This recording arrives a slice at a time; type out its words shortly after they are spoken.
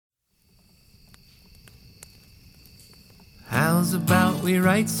How's about we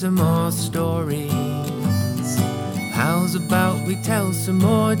write some more stories? How's about we tell some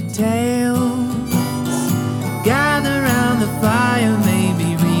more tales? Gather round the fire,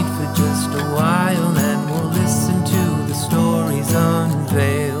 maybe read for just a while, and we'll listen to the stories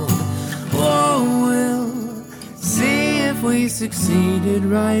unveiled. Oh, we'll see if we succeeded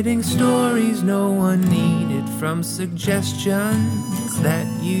writing stories no one needed from suggestions that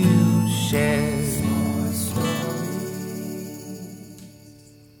you shared.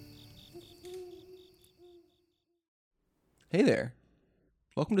 Hey there.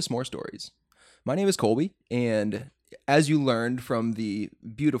 Welcome to S'more Stories. My name is Colby, and as you learned from the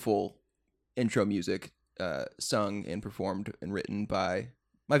beautiful intro music sung and performed and written by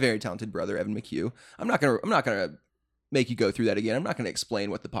my very talented brother Evan McHugh, I'm not gonna make you go through that again. I'm not gonna explain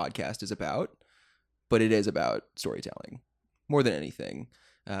what the podcast is about, but it is about storytelling more than anything.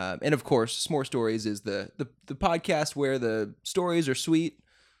 And of course, S'more Stories is the podcast where the stories are sweet,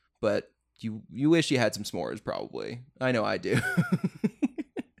 but you wish you had some s'mores, probably. I know I do.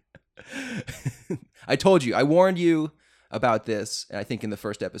 I told you, I warned you about this, and I think in the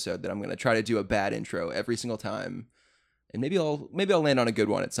first episode that I'm going to try to do a bad intro every single time, and maybe I'll land on a good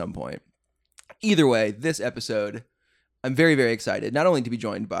one at some point. Either way, this episode, I'm very, very excited, not only to be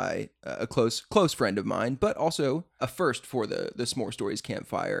joined by a close friend of mine, but also a first for the S'more Stories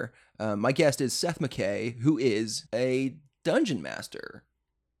campfire. My guest is Seth McKay, who is a dungeon master,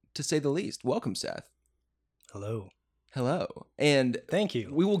 to say the least. Welcome, Seth. Hello. And thank you.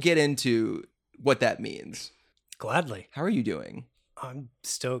 We will get into what that means. Gladly. How are you doing? I'm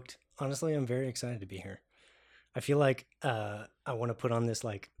stoked. Honestly, I'm very excited to be here. I feel like I want to put on this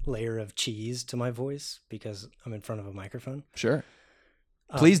layer of cheese to my voice because I'm in front of a microphone. Sure.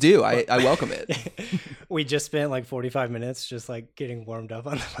 Please do. I welcome it. We just spent 45 minutes just getting warmed up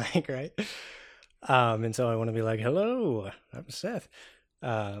on the mic, right? And so I want to be like, hello, I'm Seth.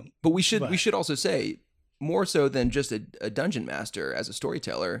 But we should also say, more so than just a dungeon master as a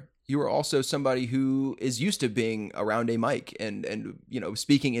storyteller, you are also somebody who is used to being around a mic and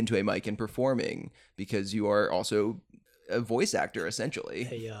speaking into a mic and performing, because you are also a voice actor,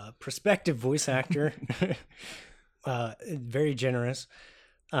 essentially. A prospective voice actor. Very generous.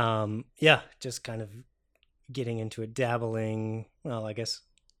 Just kind of getting into it, dabbling. Well, I guess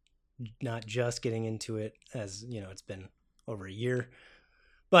not just getting into it, as it's been over a year.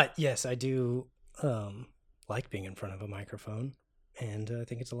 But yes, I do like being in front of a microphone, and I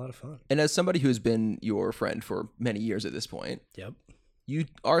think it's a lot of fun. And as somebody who's been your friend for many years at this point, yep, you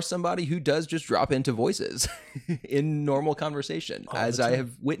are somebody who does just drop into voices in normal conversation, as I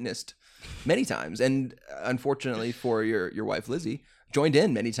have witnessed many times. And unfortunately for your wife, Lizzie, joined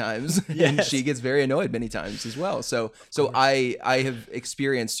in many times, yes. And she gets very annoyed many times as well. So I have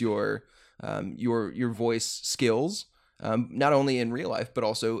experienced your voice skills. Not only in real life, but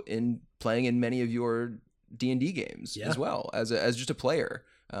also in playing in many of your D&D games as well, as just a player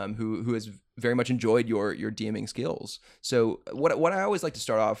who has very much enjoyed your DMing skills. So what I always like to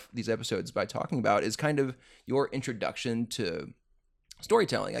start off these episodes by talking about is kind of your introduction to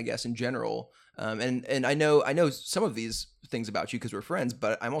storytelling, I guess, in general. And I know some of these things about you because we're friends,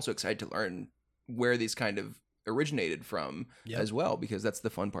 but I'm also excited to learn where these kind of originated from as well, because that's the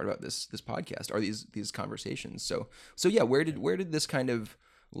fun part about this podcast, are these conversations. So yeah, where did this kind of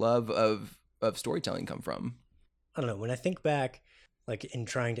love of storytelling come from? I don't know. When I think back, in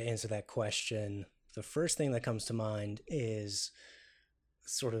trying to answer that question, the first thing that comes to mind is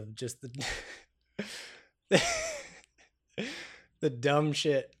sort of just the dumb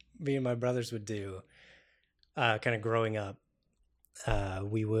shit me and my brothers would do kind of growing up.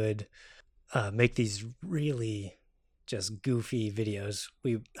 We would make these really just goofy videos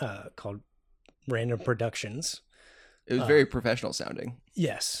we called random productions. It was very professional sounding.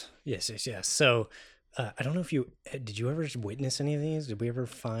 Yes. So I don't know if did you ever witness any of these? Did we ever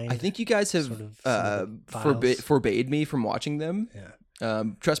find? I think you guys have forbade me from watching them. Yeah.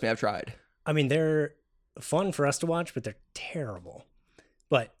 Trust me, I've tried. I mean, they're fun for us to watch, but they're terrible.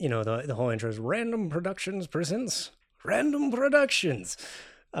 But the whole intro is Random Productions presents Random Productions.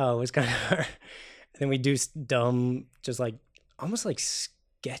 Oh, it was kind of hard. And then we do dumb, just almost like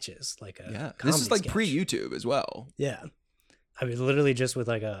sketches, This is sketch. pre-YouTube as well. Yeah, I mean, literally just with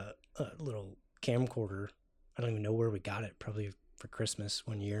a little camcorder. I don't even know where we got it. Probably for Christmas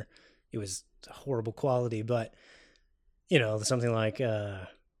one year. It was horrible quality, but something like, "I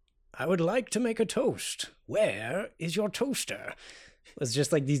would like to make a toast. Where is your toaster?" It was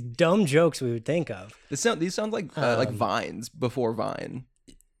just these dumb jokes we would think of. These sound like Vines before Vine.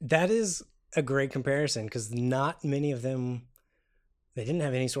 That is a great comparison, because not many of them, they didn't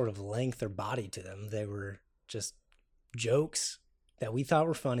have any sort of length or body to them. They were just jokes that we thought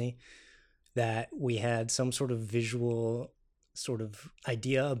were funny, that we had some sort of visual sort of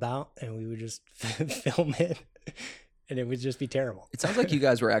idea about, and we would just film it, and it would just be terrible. It sounds like you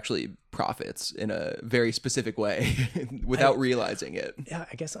guys were actually prophets in a very specific way without realizing it. Yeah,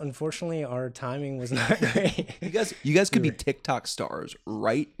 I guess unfortunately our timing was not great. You guys could be TikTok stars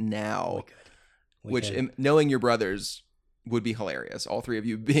right now, We could. knowing your brothers would be hilarious. All three of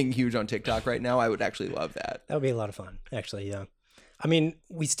you being huge on TikTok right now, I would actually love that. That would be a lot of fun, actually. Yeah. I mean,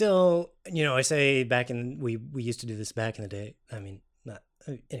 we still, I say we used to do this back in the day. I mean,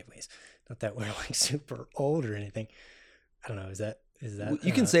 anyways, not that we're like super old or anything. I don't know. Is that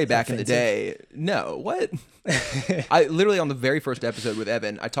you can say back in the day? No, what? I literally on the very first episode with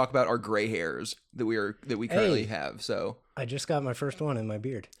Evan, I talk about our gray hairs that we currently have. So I just got my first one in my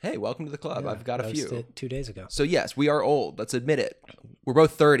beard. Hey, welcome to the club. I've got a few. 2 days ago. So yes, we are old. Let's admit it. We're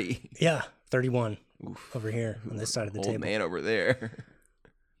both 30. Yeah, 31 over here on this side of the old table. Man over there.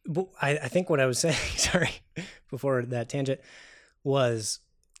 But I think what I was saying, sorry, before that tangent was,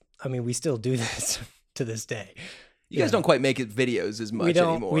 I mean, we still do this to this day. You guys don't quite make it videos as much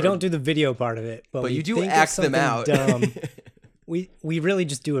anymore. We don't do the video part of it, but you do think act them out. Dumb. we really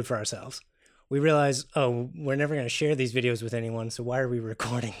just do it for ourselves. We realize, we're never going to share these videos with anyone, so why are we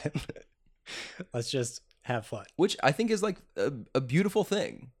recording them? Let's just have fun. Which I think is like a beautiful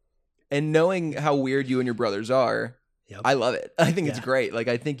thing. And knowing how weird you and your brothers are, I love it. I think it's great. Like,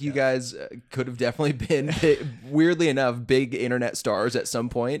 I think you guys could have definitely been, weirdly enough, big internet stars at some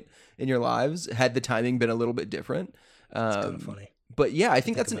point in your lives, had the timing been a little bit different. It's kind of funny. But yeah, I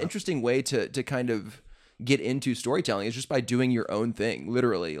think that's an interesting way to kind of get into storytelling, is just by doing your own thing,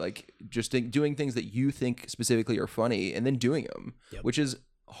 literally. Like, just doing things that you think specifically are funny and then doing them, which is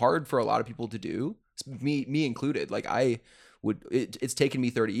hard for a lot of people to do, me included. Like, it's taken me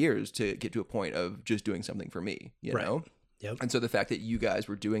 30 years to get to a point of just doing something for me, you know? Yep. And so the fact that you guys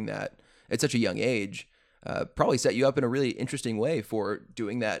were doing that at such a young age probably set you up in a really interesting way for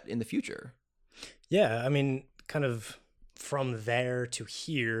doing that in the future. Yeah, I mean, kind of from there to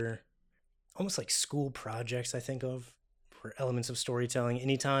here, almost like school projects I think of for elements of storytelling.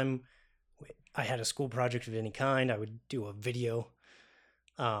 Anytime I had a school project of any kind, I would do a video,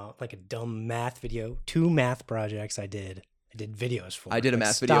 like a dumb math video. 2 math projects I did videos for. I did a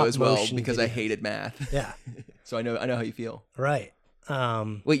math video as well because I hated math. Yeah. So I know how you feel. Right.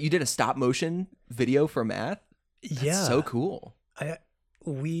 Wait, you did a stop motion video for math? That's so cool.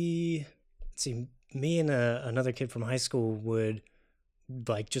 Me and another kid from high school would,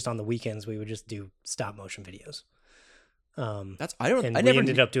 like, just on the weekends we would just do stop motion videos. We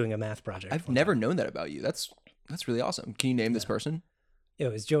ended up doing a math project. I've never known that about you. That's really awesome. Can you name this person?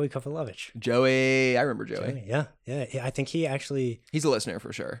 It was Joey Kovalovich. Joey, I remember Joey. Yeah. I think he's a listener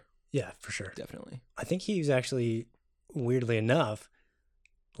for sure. Yeah, for sure. Definitely. I think he was actually, weirdly enough,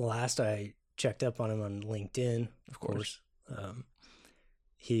 last I checked up on him on LinkedIn, of course.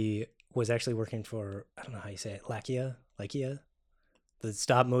 He was actually working for, I don't know how you say it, Lakia, the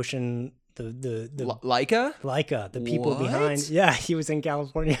stop motion, the Leica, the people behind. Yeah, he was in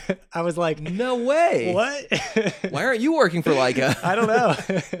California. I was like, no way. What? Why aren't you working for Leica? I don't know.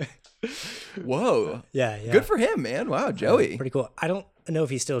 Whoa. Yeah. Good for him, man. Wow, Joey. Pretty cool. I don't know if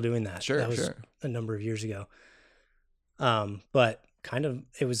he's still doing that. Sure, that was a number of years ago. But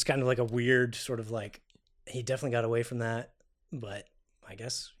it was kind of like a weird sort of like, he definitely got away from that, but I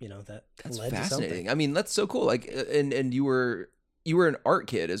guess, that's led fascinating. To something. I mean, that's so cool. Like, and you were an art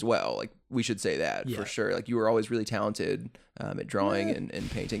kid as well. Like, we should say that for sure. Like, you were always really talented at drawing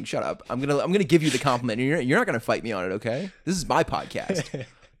and painting. Shut up. I'm gonna give you the compliment. You're not gonna fight me on it, okay? This is my podcast.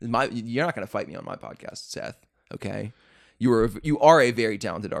 You're not gonna fight me on my podcast, Seth. Okay. You are a very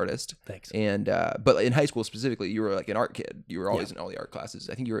talented artist. Thanks. And but in high school specifically, you were like an art kid. You were always in all the art classes.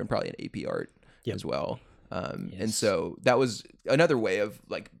 I think you were in probably an AP art as well. And so that was another way of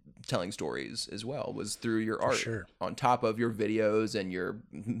like telling stories as well, was through your art, on top of your videos and your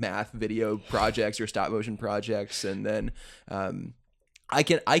math video projects, your stop motion projects. And then I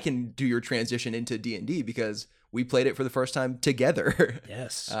can do your transition into D&D because we played it for the first time together.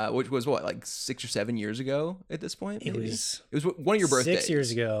 Yes. Which was what, like 6 or 7 years ago at this point? Maybe? It was one of your birthdays. 6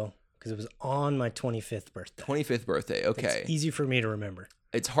 years ago, because it was on my 25th birthday. 25th birthday. Okay. It's easy for me to remember.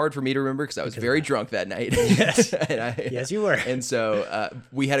 It's hard for me to remember because I was very drunk that night. Yes. Yes, you were. And so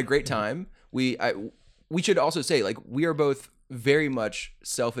we had a great time. We should also say, like, we are both very much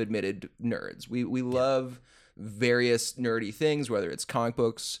self-admitted nerds. We love various nerdy things, whether it's comic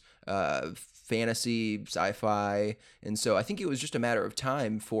books, fantasy, sci-fi. And so I think it was just a matter of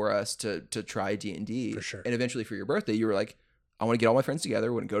time for us to try D&D. For sure. And eventually for your birthday, you were like, I want to get all my friends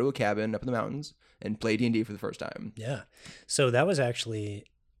together. We're going to go to a cabin up in the mountains and play D&D for the first time. Yeah. So that was actually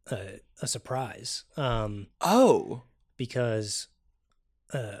a surprise. Because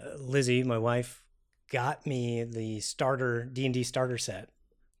Lizzie, my wife, got me the D&D starter set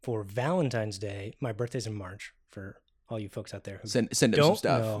for Valentine's Day. My birthday's in March, for all you folks out there who send him some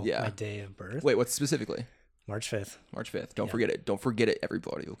stuff. know Yeah. my day of birth. Wait, what's specifically? March 5th. March 5th. Don't forget it. Don't forget it,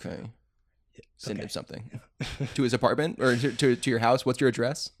 everybody. Okay. Send Okay. him something to his apartment or to your house. What's your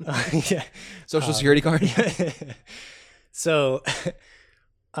address? Yeah. Social security card. So,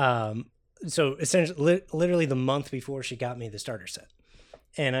 so essentially, literally the month before she got me the starter set,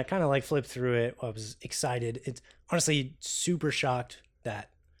 and I kind of like flipped through it. I was excited. It's honestly super shocked that,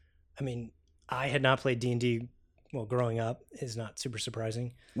 I mean, I had not played D&D. Well, growing up is not super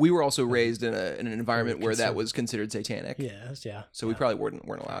surprising. We were also raised in an environment where that was considered satanic. Yeah. So we probably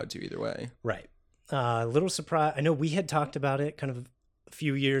weren't allowed to either way. Right. A little surprise. I know we had talked about it kind of a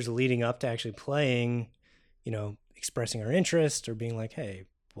few years leading up to actually playing, expressing our interest or being like, hey,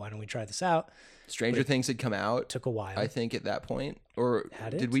 why don't we try this out? Stranger Things had come out. Took a while. I think at that point. Or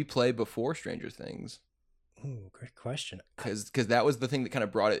did we play before Stranger Things? Ooh, great question. Because that was the thing that kind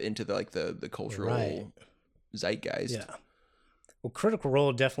of brought it into the cultural zeitgeist. Yeah. Well, Critical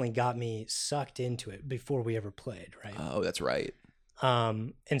Role definitely got me sucked into it before we ever played, right? Oh, that's right.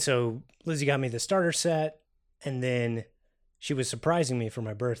 And so Lizzie got me the starter set, and then she was surprising me for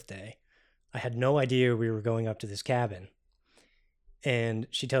my birthday. I had no idea we were going up to this cabin. And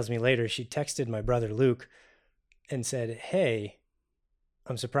she tells me later, she texted my brother Luke and said, hey,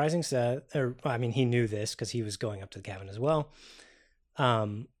 I'm surprising Seth, he knew this because he was going up to the cabin as well.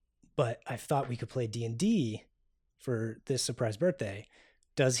 But I thought we could play D&D for this surprise birthday.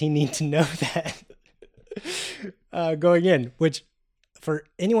 Does he need to know that going in? Which, for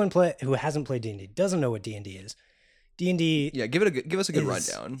anyone who hasn't played D&D, doesn't know what D&D is. D&D. Yeah, give us a good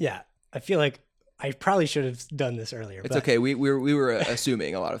rundown. Yeah, I feel like I probably should have done this earlier. It's okay. We were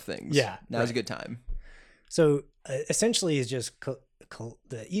assuming a lot of things. Yeah, now's a good time. So essentially, it's just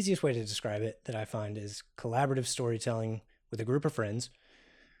the easiest way to describe it that I find is collaborative storytelling with a group of friends,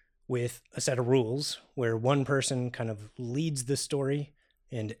 with a set of rules where one person kind of leads the story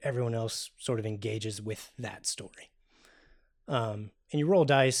and everyone else sort of engages with that story. And you roll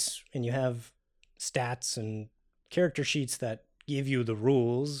dice and you have stats and character sheets that give you the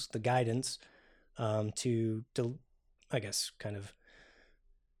rules, the guidance, to I guess, kind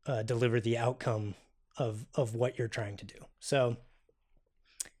of deliver the outcome of what you're trying to do. So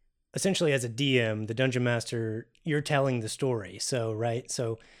essentially, as a DM, the Dungeon Master, you're telling the story. So, right?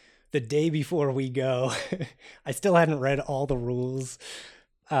 So the day before we go, I still hadn't read all the rules.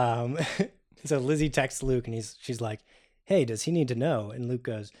 So Lizzie texts Luke and she's like, hey, does he need to know? And Luke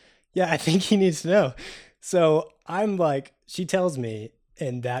goes, yeah, I think he needs to know. So I'm like, she tells me,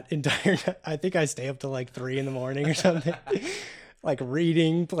 and that entire, I think I stay up till like 3 a.m. or something, like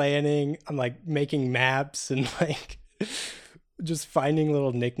reading, planning. I'm like making maps and like just finding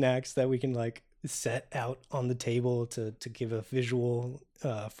little knickknacks that we can like set out on the table to give a visual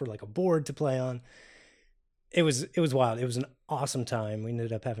for like a board to play on. It was wild. It was an awesome time. We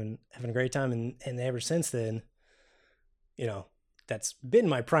ended up having a great time, and ever since then, that's been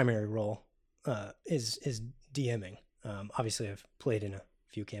my primary role, is DMing. Obviously I've played in a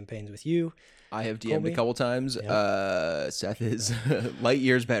few campaigns with you. I have DM'd Colby. a couple times. Yep. Seth is light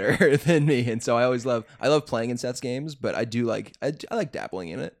years better than me, and so I love playing in Seth's games, but I like dabbling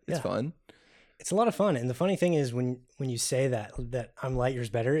in it. It's fun. It's a lot of fun. And the funny thing is when you say that I'm light years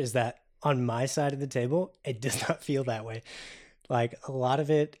better, is that on my side of the table, it does not feel that way. Like a lot of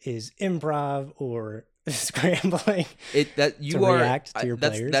it is improv or scrambling react to your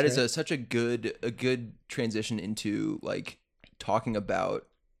players. That is such a good transition into like talking about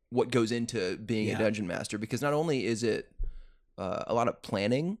what goes into being a dungeon master, because not only is it a lot of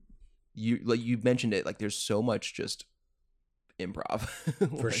planning, you mentioned it, like there's so much just improv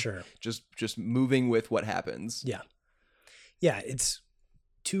for sure, just moving with what happens. Yeah, it's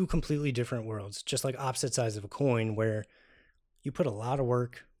two completely different worlds, just like opposite sides of a coin, where you put a lot of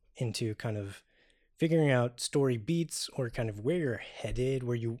work into kind of figuring out story beats or kind of where you're headed,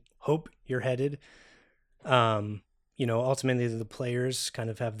 where you hope you're headed. Ultimately the players kind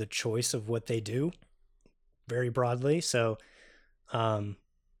of have the choice of what they do very broadly. So,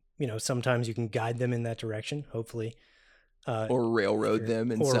 sometimes you can guide them in that direction, hopefully. Or railroad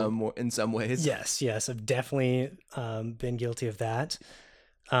them in some ways. Yes. I've definitely been guilty of that.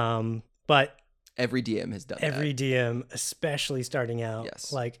 But every DM has done that. Every DM, especially starting out.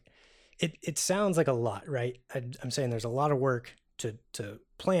 Yes. Like it sounds like a lot, right? I'm saying there's a lot of work to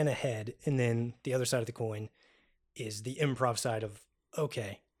plan ahead, and then the other side of the coin, is the improv side of,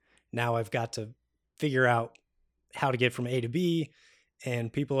 okay, now I've got to figure out how to get from A to B,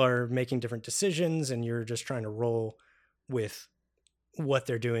 and people are making different decisions, and you're just trying to roll with what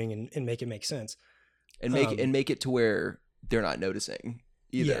they're doing and make it make sense. And make it to where they're not noticing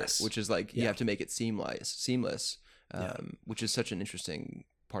either, Yes. which is like you have to make it seamless, which is such an interesting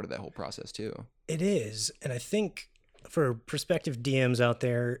part of that whole process too. It is. And I think for prospective DMs out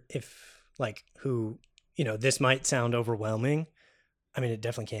there, if like who, you know, this might sound overwhelming. I mean, it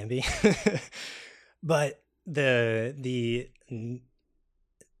definitely can be, but the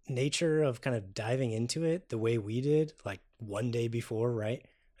nature of kind of diving into it the way we did, like one day before, right?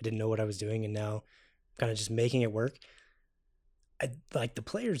 I didn't know what I was doing, and now kind of just making it work. Like the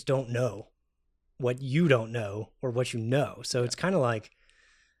players don't know what you don't know or what you know. So it's kind of like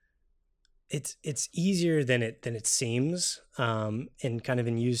it's easier than it seems. And kind of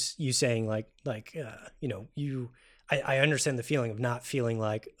in you saying you know, I understand the feeling of not feeling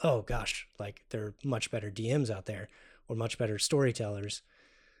like, oh gosh, like there are much better DMs out there or much better storytellers.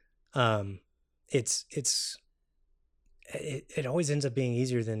 It always ends up being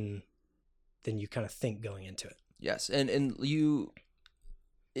easier than you kind of think going into it. Yes. And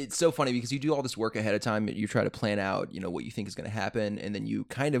it's so funny because you do all this work ahead of time. You try to plan out, you know, what you think is going to happen. And then you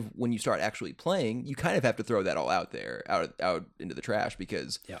kind of, when you start actually playing, you kind of have to throw that all out there, out into the trash,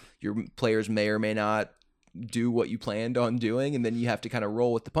 because your players may or may not do what you planned on doing. And then you have to kind of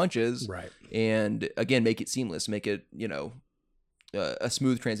roll with the punches. Right. And again, make it seamless, make it, you know, a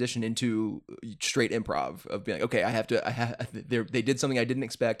smooth transition into straight improv of being like, okay, they did something I didn't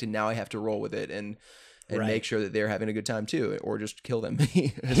expect, and now I have to roll with it and make sure that they're having a good time too, or just kill them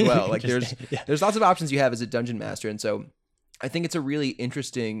as well. Like there's lots of options you have as a dungeon master. And so I think it's a really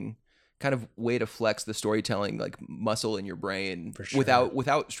interesting kind of way to flex the storytelling like muscle in your brain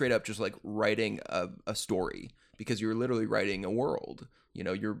without straight up just like writing a story, because you're literally writing a world. You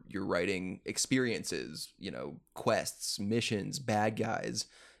know, you're writing experiences, you know, quests, missions, bad guys.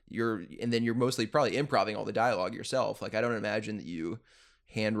 And then you're mostly probably improvising all the dialogue yourself. Like I don't imagine that you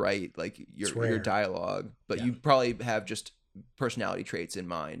handwrite like your dialogue, but you probably have just personality traits in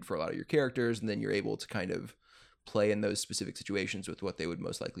mind for a lot of your characters, and then you're able to kind of play in those specific situations with what they would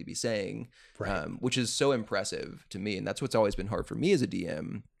most likely be saying, which is so impressive to me. And that's what's always been hard for me as a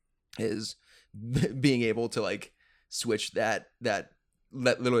DM, is being able to like switch that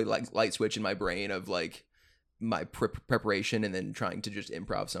literally like light switch in my brain of like my preparation and then trying to just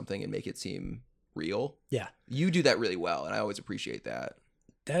improv something and make it seem real. Yeah. You do that really well, and I always appreciate that.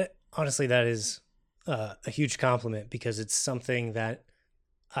 That honestly, that is a huge compliment, because it's something that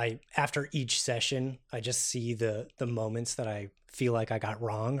after each session, I just see the moments that I feel like I got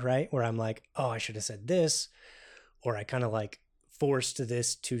wrong, right? Where I'm like, oh, I should have said this, or I kind of like forced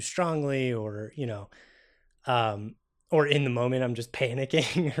this too strongly, or, you know, or in the moment, I'm just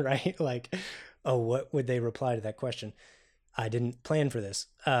panicking, right? Like, oh, what would they reply to that question? I didn't plan for this.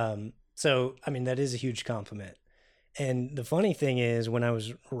 So, I mean, that is a huge compliment. And the funny thing is, when I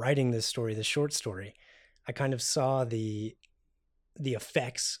was writing this story, this short story, I kind of saw the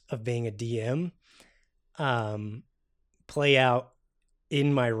effects of being a DM play out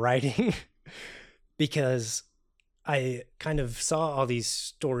in my writing, because I kind of saw all these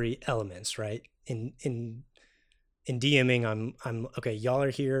story elements, right? In DMing, I'm okay, y'all are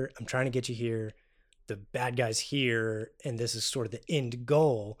here, I'm trying to get you here, the bad guy's here, and this is sort of the end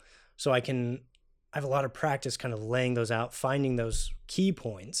goal. So I have a lot of practice kind of laying those out, finding those key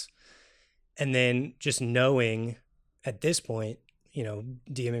points, and then just knowing at this point, you know,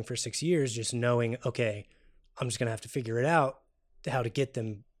 DMing for 6 years, just knowing, okay, I'm just going to have to figure it out, how to get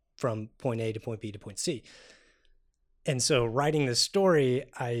them from point A to point B to point C. And so writing this story,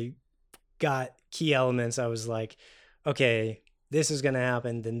 I got key elements. I was like, okay, this is going to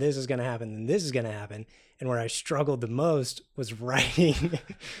happen, then this is going to happen, then this is going to happen. And where I struggled the most was writing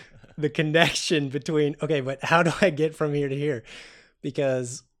the connection between, okay, but how do I get from here to here?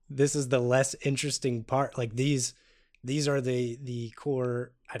 Because this is the less interesting part. Like these are the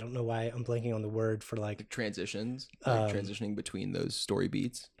core, I don't know why I'm blanking on the word for like transitions, like transitioning between those story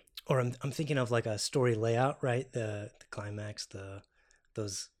beats. Or I'm thinking of like a story layout, right? The climax,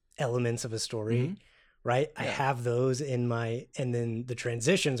 those elements of a story, right? Yeah. I have those in my, and then the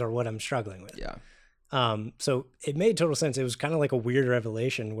transitions are what I'm struggling with. Yeah. So it made total sense. It was kind of like a weird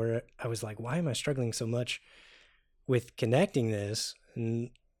revelation where I was like, why am I struggling so much with connecting this?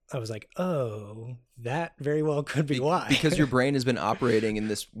 And I was like, oh, that very well could be why. Because your brain has been operating in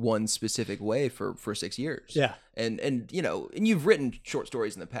this one specific way for 6 years. Yeah. And you know, and you've written short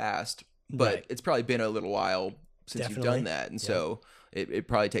stories in the past, but it's probably been a little while since you've done that. And so it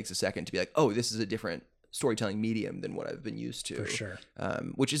probably takes a second to be like, oh, this is a different storytelling medium than what I've been used to. For sure.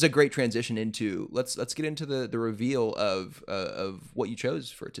 Which is a great transition into let's get into the reveal of what you chose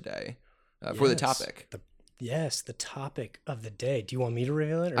for today for the topic. The topic of the day. Do you want me to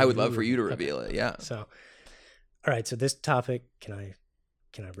reveal it? Or I would love for you to reveal okay. it. Yeah. So, all right. So this topic, can I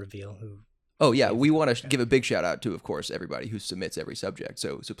reveal who? Oh yeah, we want to give a big shout out to, of course, everybody who submits every subject.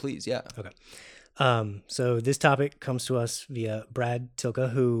 So please, yeah. Okay. So this topic comes to us via Brad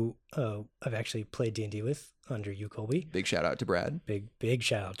Tilka, who I've actually played D&D with under you, Colby. Big shout out to Brad. Big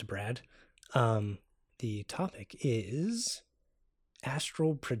shout out to Brad. The topic is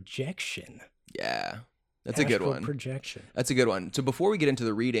astral projection. Yeah. That's a good one. Astral projection. That's a good one. So before we get into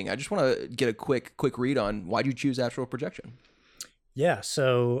the reading, I just want to get a quick read on why'd you choose astral projection? Yeah.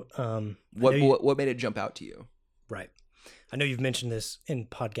 So, what made it jump out to you? Right. I know you've mentioned this in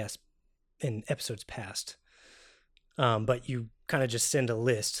episodes past, but you kind of just send a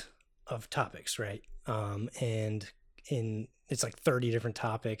list of topics, right? And it's like 30 different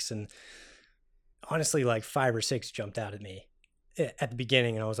topics, and honestly, like 5 or 6 jumped out at me at the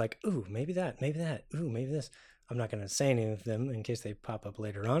beginning, and I was like, ooh, maybe that, ooh, maybe this. I'm not going to say any of them in case they pop up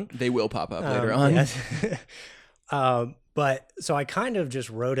later on. They will pop up later on. Yes. But so I kind of just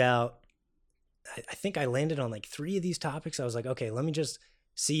wrote out, I think I landed on like 3 of these topics. I was like, okay, let me just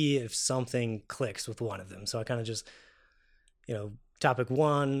see if something clicks with one of them. So I kind of just, topic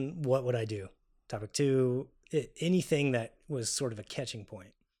 1, what would I do? Topic 2, anything that was sort of a catching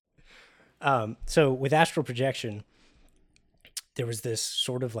point. So with astral projection, there was this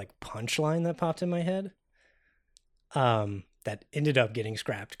sort of like punchline that popped in my head that ended up getting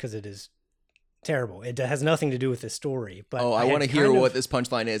scrapped because it is terrible. It has nothing to do with the story. But I want to hear what this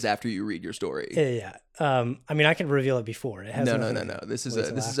punchline is after you read your story. Yeah. I mean, I can reveal it before. It has no. This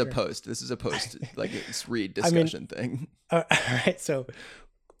is a post. This is a post like it's read discussion thing. All right. So,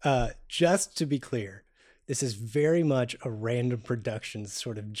 just to be clear, this is very much a Random Productions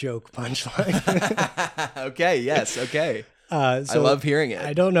sort of joke punchline. Okay. Yes. Okay. So I love hearing it.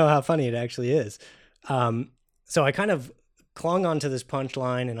 I don't know how funny it actually is. So I kind of clung onto this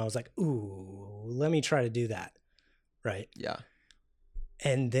punchline, and I was like, ooh, let me try to do that. Right. Yeah.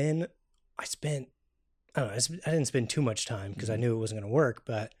 And then I didn't spend too much time because I knew it wasn't going to work,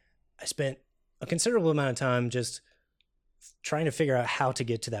 but I spent a considerable amount of time just trying to figure out how to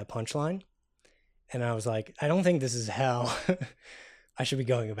get to that punchline. And I was like, I don't think this is how I should be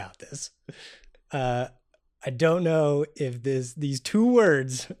going about this. I don't know if these 2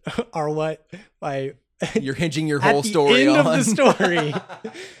 words are what you're hinging your whole story on. At the end of the story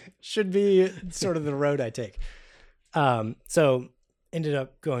should be sort of the road I take. So ended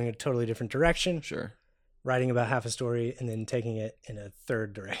up going a totally different direction. Sure. Writing about half a story and then taking it in a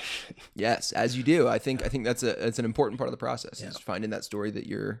third direction. Yes, as you do. I think that's an important part of the process is finding that story that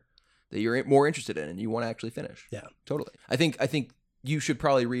you're more interested in and you want to actually finish. Yeah. Totally. I think you should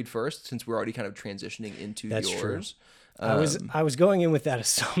probably read first since we're already kind of transitioning into That's yours. True. I was going in with that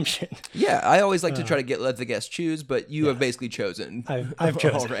assumption. Yeah, I always like to try to let the guest choose, but you have basically chosen. I've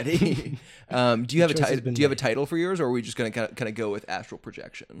chosen already. Do you have a title for yours, or are we just going to kind of go with astral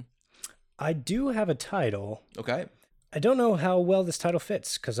projection? I do have a title. Okay. I don't know how well this title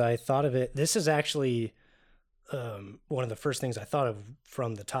fits because I thought of it. This is actually one of the first things I thought of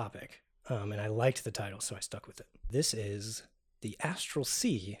from the topic, and I liked the title, so I stuck with it. This is The Astral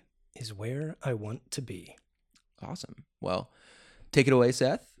Sea is Where I Want to Be. Awesome. Well, take it away,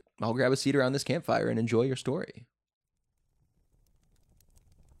 Seth. I'll grab a seat around this campfire and enjoy your story.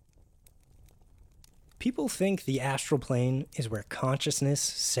 People think the astral plane is where consciousness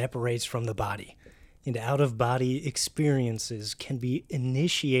separates from the body, and out-of-body experiences can be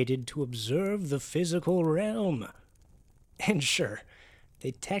initiated to observe the physical realm. And sure, they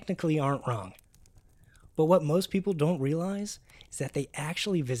technically aren't wrong. But what most people don't realize is that they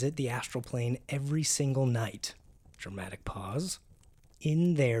actually visit the astral plane every single night. Dramatic pause.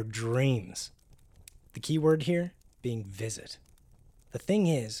 In their dreams. The key word here being visit. The thing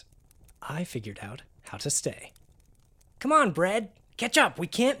is, I figured out how to stay. Come on, Bread. Catch up. We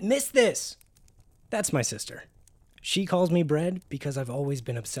can't miss this. That's my sister. She calls me Bread because I've always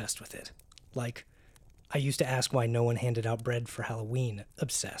been obsessed with it. Like, I used to ask why no one handed out bread for Halloween.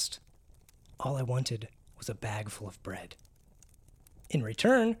 Obsessed. All I wanted was a bag full of bread. In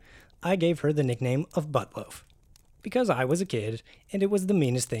return, I gave her the nickname of Buttloaf. Because I was a kid, and it was the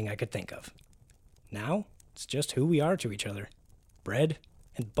meanest thing I could think of. Now, it's just who we are to each other. Bread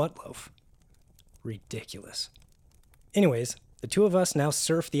and Buttloaf. Ridiculous. Anyways, the 2 of us now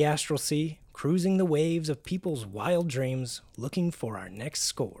surf the astral sea, cruising the waves of people's wild dreams, looking for our next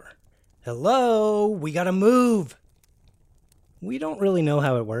score. Hello, we gotta move! We don't really know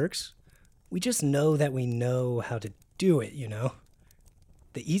how it works. We just know that we know how to do it, you know?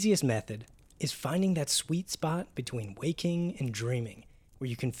 The easiest method is finding that sweet spot between waking and dreaming, where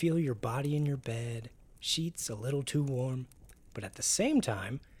you can feel your body in your bed, sheets a little too warm, but at the same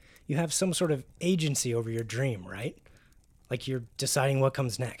time, you have some sort of agency over your dream, right? Like you're deciding what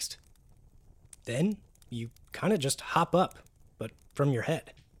comes next. Then you kind of just hop up, but from your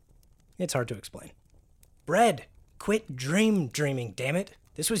head. It's hard to explain. Bread, quit dreaming, damn it.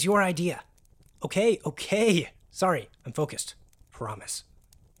 This was your idea. Okay. Sorry, I'm focused. Promise.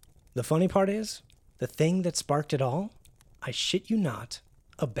 The funny part is, the thing that sparked it all, I shit you not,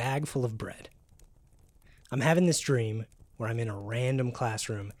 a bag full of bread. I'm having this dream where I'm in a random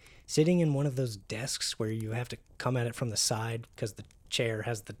classroom, sitting in one of those desks where you have to come at it from the side because the chair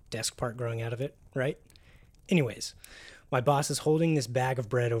has the desk part growing out of it, right? Anyways, my boss is holding this bag of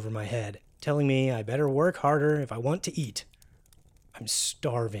bread over my head, telling me I better work harder if I want to eat. I'm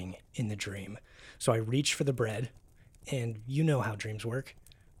starving in the dream, so I reach for the bread, and you know how dreams work.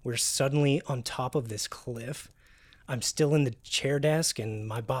 We're suddenly on top of this cliff. I'm still in the chair desk, and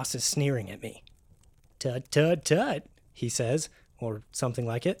my boss is sneering at me. Tut, he says, or something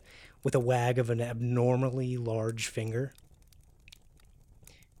like it, with a wag of an abnormally large finger.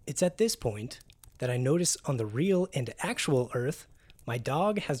 It's at this point that I notice on the real and actual Earth, my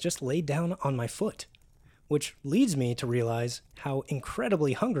dog has just laid down on my foot, which leads me to realize how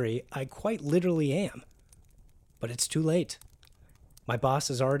incredibly hungry I quite literally am. But it's too late. My boss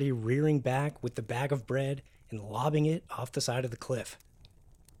is already rearing back with the bag of bread and lobbing it off the side of the cliff.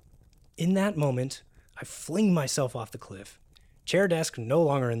 In that moment, I fling myself off the cliff, chair desk no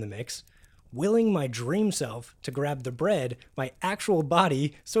longer in the mix, willing my dream self to grab the bread my actual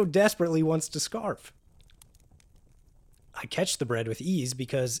body so desperately wants to scarf. I catch the bread with ease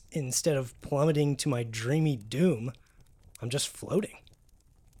because instead of plummeting to my dreamy doom, I'm just floating.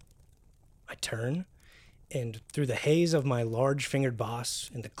 I turn, and through the haze of my large-fingered boss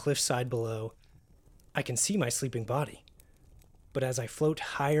and the cliffside below, I can see my sleeping body. But as I float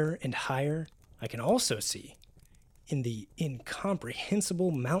higher and higher, I can also see, in the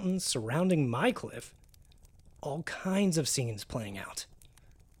incomprehensible mountains surrounding my cliff, all kinds of scenes playing out.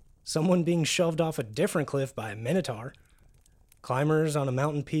 Someone being shoved off a different cliff by a minotaur, climbers on a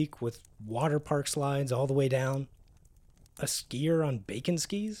mountain peak with water park slides all the way down, a skier on bacon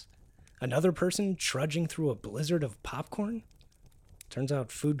skis, another person trudging through a blizzard of popcorn. Turns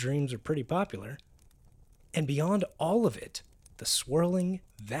out food dreams are pretty popular. And beyond all of it, the swirling,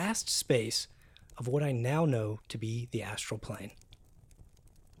 vast space of what I now know to be the astral plane.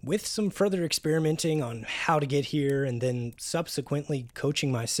 With some further experimenting on how to get here and then subsequently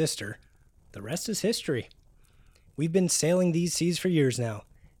coaching my sister, the rest is history. We've been sailing these seas for years now,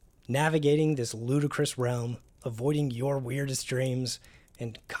 navigating this ludicrous realm, avoiding your weirdest dreams,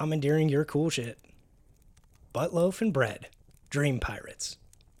 and commandeering your cool shit. Buttloaf and bread, dream pirates.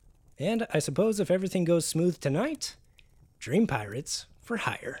 And I suppose if everything goes smooth tonight, dream pirates for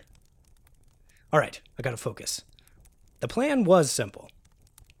hire. All right, I gotta focus. The plan was simple.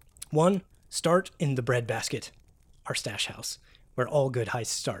 1, start in the bread basket, our stash house, where all good heists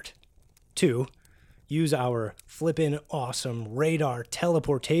start. 2, use our flippin' awesome radar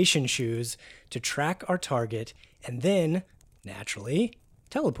teleportation shoes to track our target and then, naturally,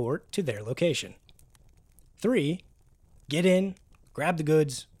 teleport to their location. 3, get in, grab the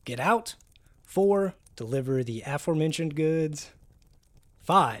goods, get out. 4, deliver the aforementioned goods.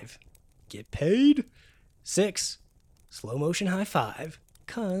 5, get paid. 6, slow motion high five,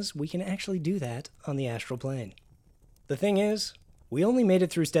 cause we can actually do that on the astral plane. The thing is, we only made it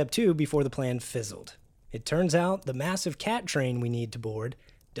through step 2 before the plan fizzled. It turns out the massive cat train we need to board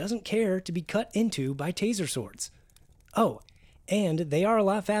doesn't care to be cut into by taser swords. Oh, and they are a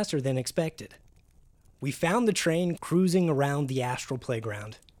lot faster than expected. We found the train cruising around the astral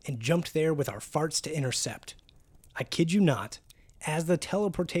playground and jumped there with our farts to intercept. I kid you not, as the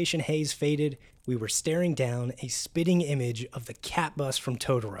teleportation haze faded, we were staring down a spitting image of the cat bus from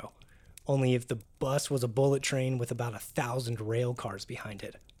Totoro, only if the bus was a bullet train with about 1,000 rail cars behind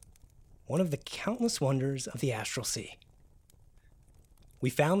it. One of the countless wonders of the astral sea. We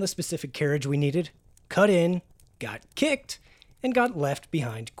found the specific carriage we needed, cut in, got kicked, and got left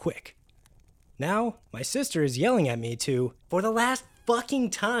behind quick. Now, my sister is yelling at me to, for the last fucking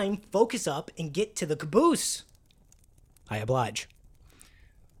time, focus up and get to the caboose. I oblige.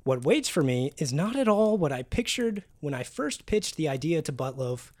 What waits for me is not at all what I pictured when I first pitched the idea to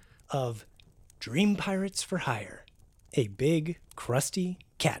Buttloaf of dream pirates for hire, a big, crusty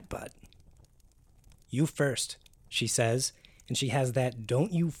cat butt. You first, she says, and she has that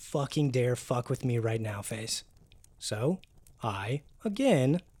don't you fucking dare fuck with me right now face. So, I,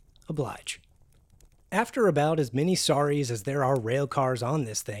 again, oblige. After about as many sorries as there are rail cars on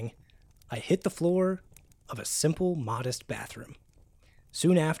this thing, I hit the floor of a simple, modest bathroom.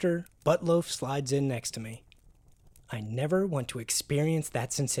 Soon after, Buttloaf slides in next to me. I never want to experience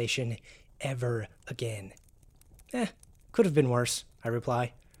that sensation ever again. Could have been worse, I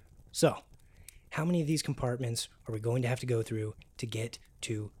reply. So, how many of these compartments are we going to have to go through to get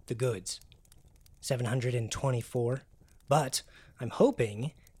to the goods? 724. But I'm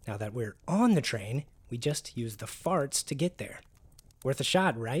hoping, now that we're on the train, we just use the farts to get there. Worth a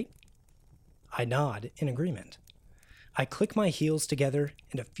shot, right? I nod in agreement. I click my heels together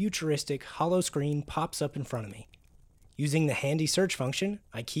and a futuristic hollow screen pops up in front of me. Using the handy search function,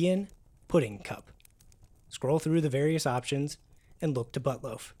 I key in pudding cup, scroll through the various options, and look to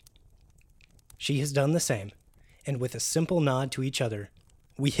Buttloaf. She has done the same, and with a simple nod to each other,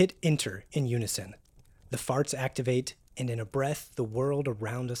 we hit enter in unison. The farts activate, and in a breath, the world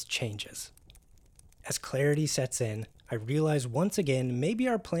around us changes. As clarity sets in, I realize once again maybe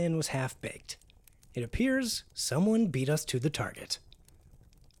our plan was half-baked. It appears someone beat us to the target.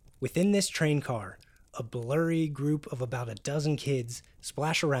 Within this train car, a blurry group of about a dozen kids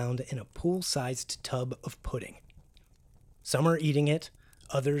splash around in a pool-sized tub of pudding. Some are eating it,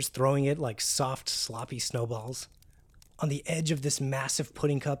 others throwing it like soft, sloppy snowballs. On the edge of this massive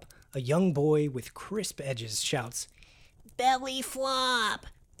pudding cup, a young boy with crisp edges shouts, "Belly flop!"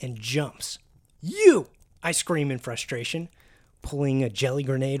 and jumps. "You!" I scream in frustration, pulling a jelly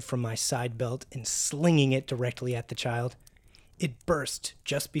grenade from my side belt and slinging it directly at the child. It burst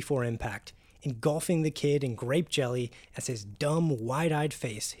just before impact, engulfing the kid in grape jelly as his dumb, wide-eyed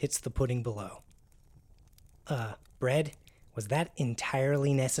face hits the pudding below. Bread, was that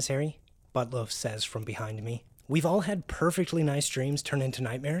entirely necessary?" Buttloaf says from behind me. "We've all had perfectly nice dreams turn into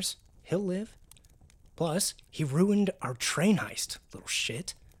nightmares. He'll live. Plus, he ruined our train heist, little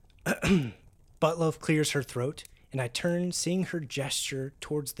shit." Buttloaf clears her throat, and I turn, seeing her gesture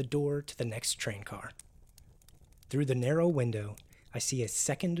towards the door to the next train car. Through the narrow window, I see a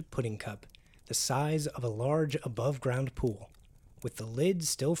second pudding cup, the size of a large above-ground pool, with the lid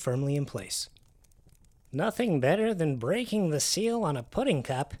still firmly in place. "Nothing better than breaking the seal on a pudding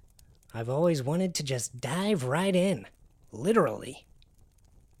cup. I've always wanted to just dive right in. Literally."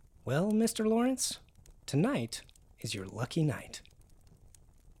 Well, Mr. Lawrence, tonight is your lucky night.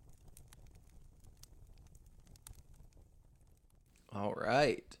 All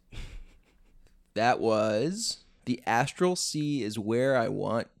right. That was The Astral Sea is Where I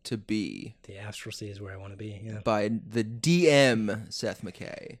Want to Be. The Astral Sea is Where I Want to Be, yeah. By the DM, Seth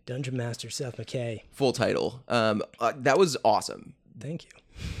McKay. Dungeon Master Seth McKay. Full title. That was awesome. Thank you.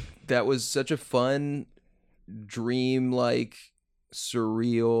 That was such a fun, dream-like,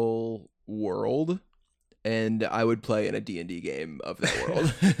 surreal world. And I would play in a D&D game of that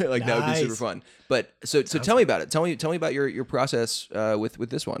world. Like, that would be super fun. But so tell me about it. Tell me about your process with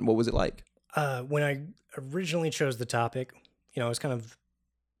this one. What was it like? When I originally chose the topic, I was kind of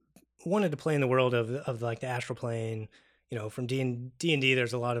wanted to play in the world of like the astral plane. From D&D,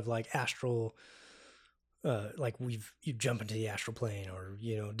 there's a lot of like astral, like you jump into the astral plane, or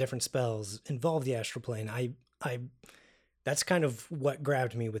different spells involve the astral plane. I that's kind of what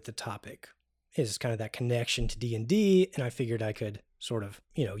grabbed me with the topic, is kind of that connection to D&D, and I figured I could sort of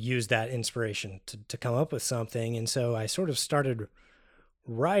use that inspiration to come up with something. And so I sort of started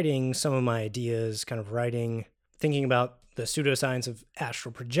writing some of my ideas, thinking about the pseudoscience of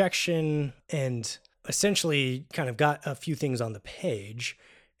astral projection, and essentially kind of got a few things on the page.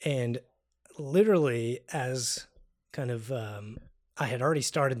 And literally, as kind of I had already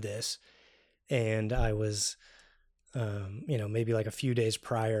started this, and I was maybe like a few days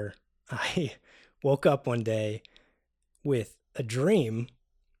prior, I woke up one day with a dream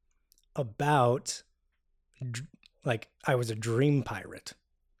about like I was a dream pirate.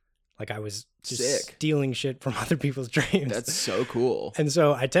 Like I was just stealing shit from other people's dreams. That's so cool. And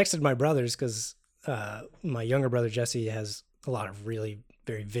so I texted my brothers, because my younger brother Jesse has a lot of really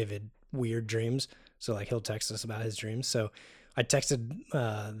very vivid, weird dreams. So like he'll text us about his dreams. So I texted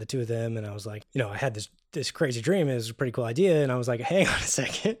the two of them, and I was like, I had this crazy dream. It was a pretty cool idea. And I was like, hang on a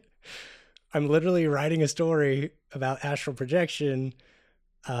second. I'm literally writing a story about astral projection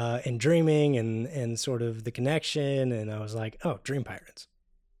and dreaming and sort of the connection. And I was like, oh, dream pirates.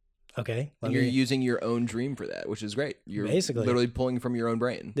 Okay. And you're using your own dream for that, which is great. You're basically literally pulling from your own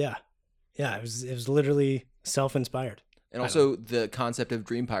brain. Yeah. Yeah. It was literally self-inspired. And also the concept of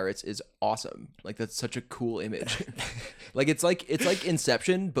dream pirates is awesome. Like that's such a cool image. Like it's like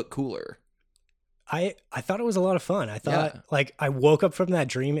Inception, but cooler. I thought it was a lot of fun. I thought like I woke up from that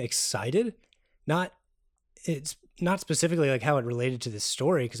dream excited, not it's not specifically like how it related to this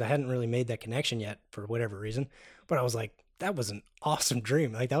story, because I hadn't really made that connection yet for whatever reason. But I was like, that was an awesome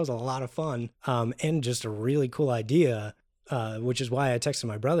dream. Like that was a lot of fun, and just a really cool idea, which is why I texted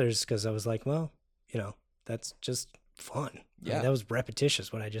my brothers, because I was like, well, that's just fun. Yeah. Like, that was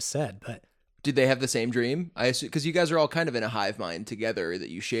repetitious what I just said, but. Did they have the same dream? I assume, because you guys are all kind of in a hive mind together that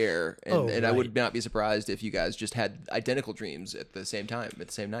you share, and, Right. I would not be surprised if you guys just had identical dreams at the same time, at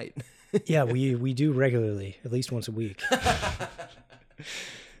the same night. Yeah, we do regularly, at least once a week.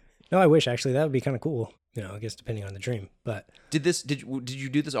 No, I wish actually that would be kind of cool. I guess depending on the dream. But did you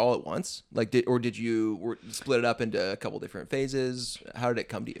do this all at once? Like, did you split it up into a couple different phases? How did it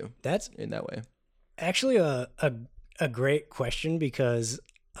come to you? That's in that way. Actually, a great question, because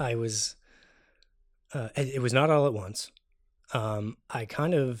I was. It was not all at once. I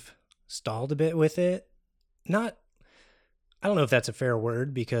kind of stalled a bit with it. I don't know if that's a fair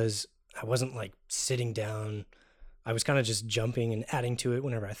word, because I wasn't like sitting down. I was kind of just jumping and adding to it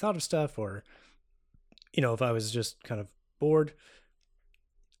whenever I thought of stuff, or, if I was just kind of bored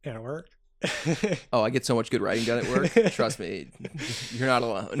and it worked. Oh, I get so much good writing done at work. Trust me, you're not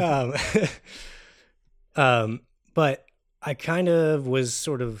alone. But I kind of was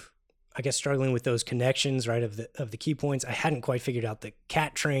sort of, I guess, struggling with those connections, right, of the key points. I hadn't quite figured out the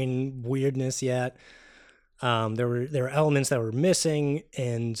cat train weirdness yet. There were elements that were missing,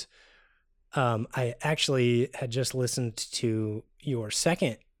 and I actually had just listened to your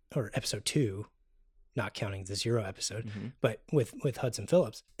second, or episode 2, not counting the 0 episode, but with Hudson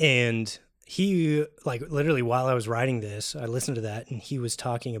Phillips. And he, like, literally while I was writing this, I listened to that, and he was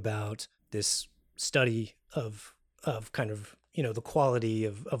talking about this study of kind of, the quality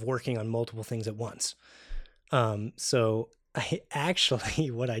of working on multiple things at once. So I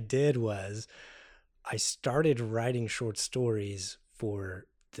actually, what I did was I started writing short stories for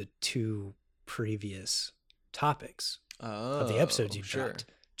the 2 previous topics of the episodes you dropped.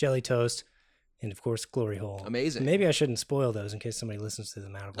 Jelly Toast and, of course, Glory Hole. Amazing. Maybe I shouldn't spoil those in case somebody listens to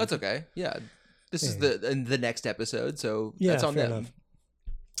them out of That's okay. Yeah. This is the next episode, so yeah, that's on fair them.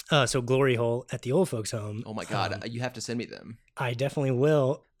 enough. So Glory Hole at the old folks' home. Oh my God, you have to send me them. I definitely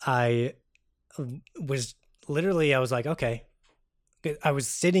will. I was like, okay. I was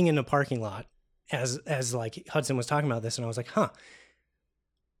sitting in a parking lot as like Hudson was talking about this, and I was like,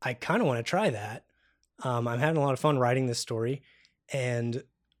 I kind of want to try that. I'm having a lot of fun writing this story, and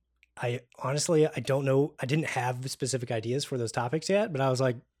I honestly, I don't know. I didn't have specific ideas for those topics yet, but I was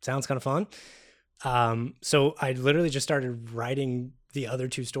like, sounds kind of fun. So I literally just started writing the other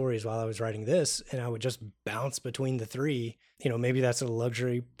 2 stories while I was writing this, and I would just bounce between the 3. Maybe that's a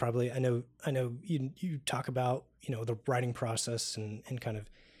luxury. Probably, I know you talk about, the writing process and kind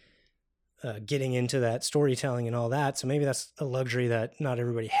of getting into that storytelling and all that. So maybe that's a luxury that not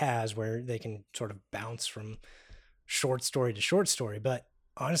everybody has, where they can sort of bounce from short story to short story. But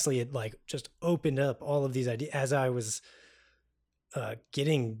honestly, it like just opened up all of these ideas as I was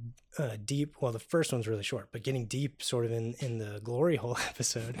getting deep. Well, the first one's really short, but getting deep sort of in the Glory Hole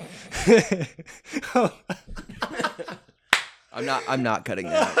episode. I'm not cutting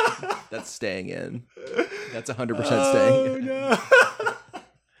that. That's staying in. That's 100% staying in. No.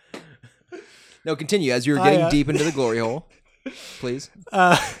 No, continue as you're getting deep into the Glory Hole, please.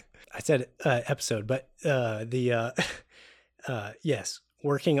 I said episode, but yes,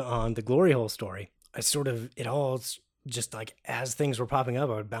 working on the Glory Hole story, it all just like as things were popping up,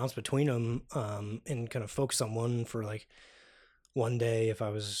 I would bounce between them and kind of focus on one for like one day if I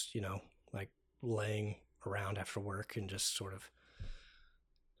was, like laying around after work and just sort of,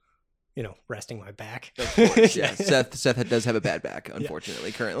 resting my back. Of course, yeah. Seth does have a bad back,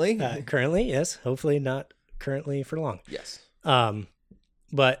 unfortunately, currently. Currently, yes. Hopefully not currently for long. Yes.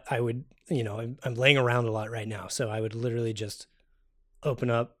 But I would, I'm laying around a lot right now, so I would literally just open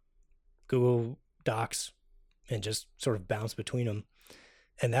up Google Docs and just sort of bounce between them.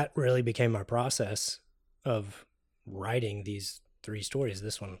 And that really became my process of writing these 3 stories,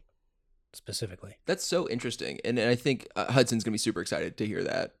 this one specifically. That's so interesting. And I think Hudson's going to be super excited to hear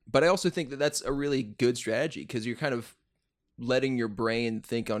that. But I also think that that's a really good strategy, because you're kind of letting your brain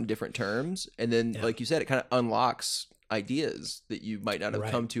think on different terms. And then, like you said, it kind of unlocks ideas that you might not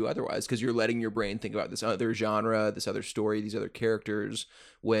have come to otherwise, because you're letting your brain think about this other genre, this other story, these other characters,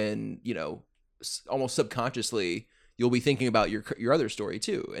 when, almost subconsciously you'll be thinking about your other story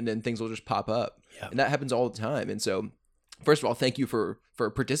too, and then things will just pop up. And that happens all the time. And so first of all, thank you for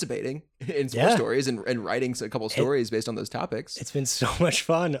participating in some stories and writing a couple stories based on those topics. It's been so much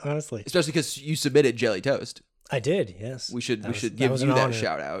fun, honestly, especially because you submitted Jelly Toast. I did, yes. We should That give was you an that honor.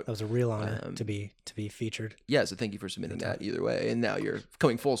 shout out. That was a real honor to be featured. Yeah, so thank you for submitting that either way. And now you're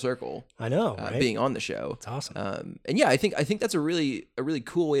coming full circle. I know, right? Being on the show. It's awesome. And yeah, I think that's a really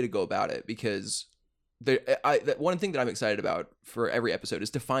cool way to go about it, because one thing that I'm excited about for every episode is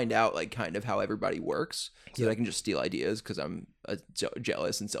to find out like kind of how everybody works, so that I can just steal ideas, because I'm a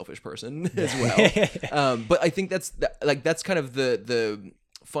jealous and selfish person as well. But I think that's kind of the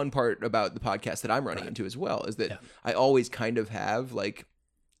fun part about the podcast that I'm running into as well, is that I always kind of have like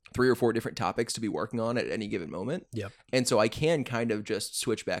 3 or 4 different topics to be working on at any given moment. Yep. And so I can kind of just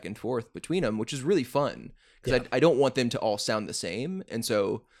switch back and forth between them, which is really fun, because I don't want them to all sound the same. And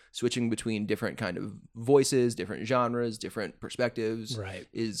so switching between different kind of voices, different genres, different perspectives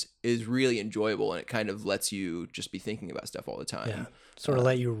is really enjoyable, and it kind of lets you just be thinking about stuff all the time. Yeah. Sort of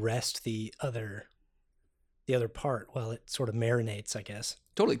let you rest the other part while it sort of marinates, I guess.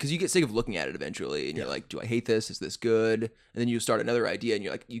 Totally, because you get sick of looking at it eventually, and you're like, do I hate this? Is this good? And then you start another idea, and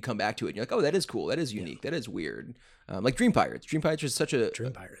you're like, you come back to it, and you're like, oh, that is cool. That is unique. That is weird. Like Dream Pirates. Dream Pirates is such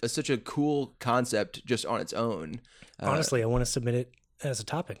a cool concept just on its own. Honestly, I want to submit it as a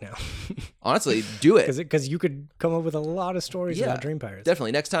topic now. Honestly, do it. Because you could come up with a lot of stories about Dream Pirates.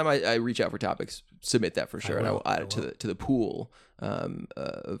 Definitely. Next time I reach out for topics, submit that for sure, and I will add it to the pool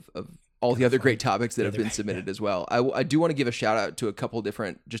of all the other great topics that have been submitted as well. I do want to give a shout out to a couple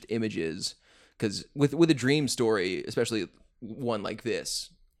different just images, because with a dream story, especially one like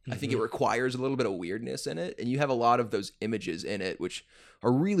this, I think it requires a little bit of weirdness in it, and you have a lot of those images in it which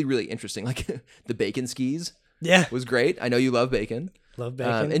are really, really interesting. Like the bacon skis was great. I know you love bacon. Love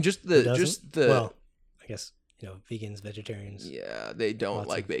bacon. And just the well, I guess, vegans, vegetarians. Yeah, they don't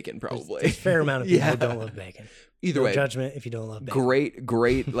like bacon probably. There's a fair amount of people who don't love bacon. Either way, judgment if you don't love bacon.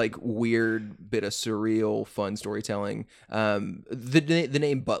 Great, like weird bit of surreal, fun storytelling. The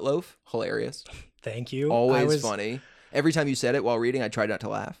name Buttloaf, hilarious. Thank you. Always funny. Every time you said it while reading, I tried not to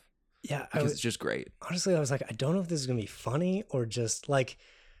laugh. Yeah, because it's just great. Honestly, I was like, I don't know if this is gonna be funny or just like,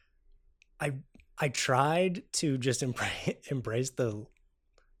 I tried to just embrace the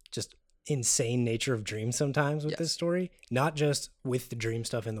just insane nature of dreams sometimes with this story, not just with the dream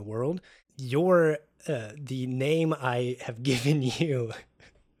stuff in the world. The name I have given you,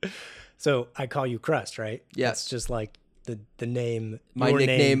 so I call you Crust, right? Yes. It's just like the name. My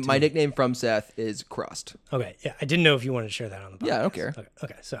nickname from Seth is Crust. Okay, yeah, I didn't know if you wanted to share that on the podcast. Yeah, I don't care.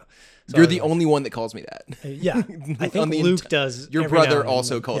 Okay, so you're the only one that calls me that. Yeah, I think Luke does. Your brother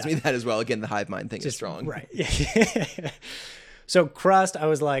also calls me that as well. Again, the hive mind thing is strong. Right. So Crust, I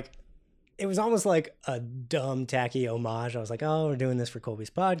was like, it was almost like a dumb, tacky homage. I was like, oh, we're doing this for Colby's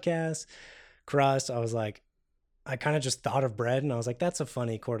podcast. Crust, I was like, I kind of just thought of bread, and I was like, that's a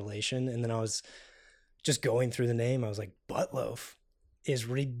funny correlation. And then I was just going through the name. I was like, Buttloaf is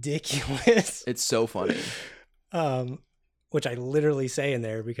ridiculous. It's so funny. Which I literally say in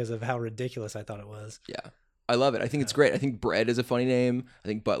there because of how ridiculous I thought it was. Yeah. I love it. I think it's great. I think bread is a funny name. I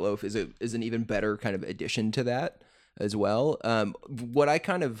think Buttloaf is an even better kind of addition to that as well. What I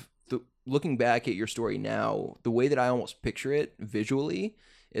kind of, looking back at your story now, the way that I almost picture it visually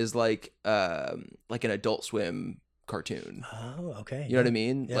is like an Adult Swim cartoon. Oh, okay. You know what I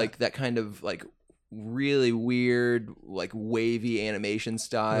mean? Yeah. Like that kind of like really weird, like wavy animation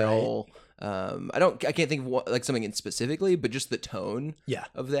style. Right. I can't think of like something in specifically, but just the tone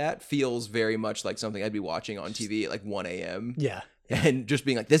of that feels very much like something I'd be watching on TV at like 1 a.m. Yeah. And just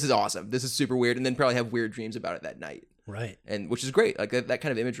being like, this is awesome. This is super weird. And then probably have weird dreams about it that night. Right. And which is great. Like that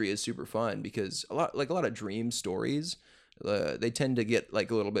kind of imagery is super fun, because a lot of dream stories, they tend to get like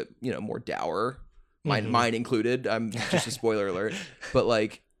a little bit, more dour, mine included. I'm just a spoiler alert, but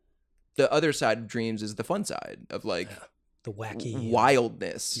like the other side of dreams is the fun side of like the wacky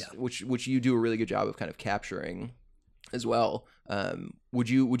wildness, which you do a really good job of kind of capturing as well. Would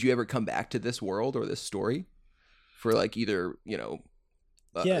you ever come back to this world or this story for like either,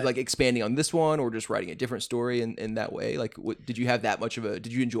 like expanding on this one or just writing a different story in that way? Like, did you have that much did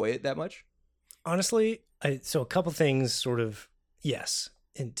you enjoy it that much? Honestly, so a couple things sort of, yes.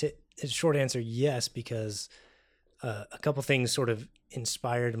 And short answer, yes, because a couple things sort of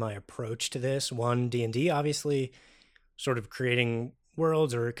inspired my approach to this. One, D&D, obviously, sort of creating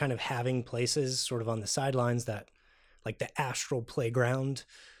worlds or kind of having places sort of on the sidelines that, like the astral playground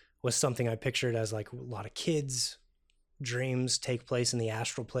was something I pictured as like a lot of kids' dreams take place in the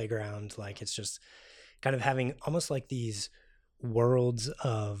astral playground. Like it's just kind of having almost like these worlds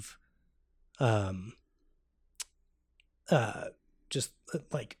of just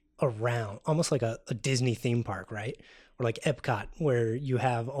like around, almost like a Disney theme park, right? Or like Epcot, where you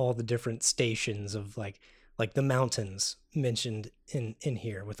have all the different stations of like the mountains mentioned in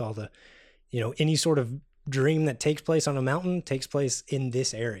here with all the, any sort of dream that takes place on a mountain takes place in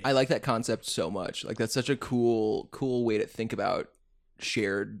this area. I like that concept so much. Like that's such a cool way to think about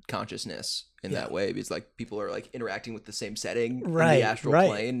shared consciousness in that way, because like people are like interacting with the same setting in the astral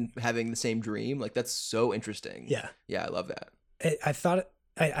plane, having the same dream. Like that's so interesting. Yeah, I love that.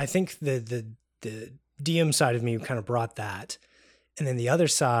 I think the DM side of me kind of brought that, and then the other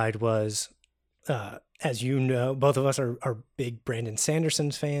side was, as you know, both of us are big Brandon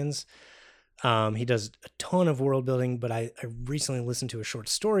Sanderson fans. He does a ton of world building, but I recently listened to a short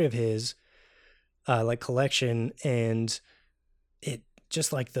story of his, like collection, and it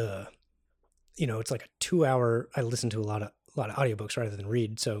just like it's like a 2 hour. I listen to a lot of audiobooks rather than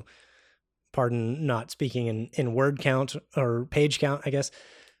read, so pardon not speaking in word count or page count, I guess.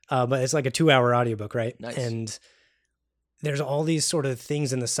 But it's like a 2 hour audiobook, right? Nice. And there's all these sort of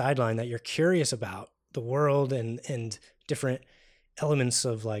things in the sideline that you're curious about the world and different elements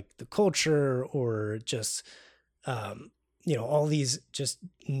of like the culture, or just, all these just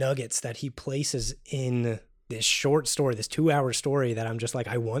nuggets that he places in this short story, this 2 hour story that I'm just like,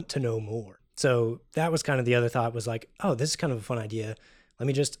 I want to know more. So that was kind of the other thought, was like, oh, this is kind of a fun idea. Let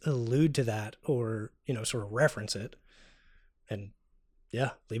me just allude to that, or, sort of reference it, and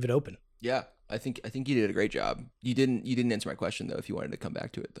leave it open. Yeah. I think you did a great job. You didn't answer my question though, if you wanted to come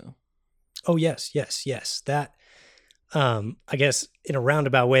back to it though. Oh, yes. That, I guess in a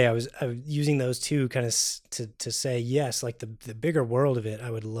roundabout way, I was using those two kind of to say, yes, like the bigger world of it, I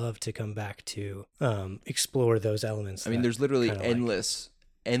would love to come back to, explore those elements. I mean, there's literally endless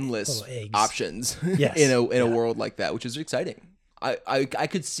options yes. in a world like that, which is exciting. I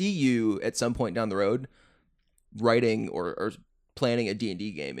could see you at some point down the road writing or planning a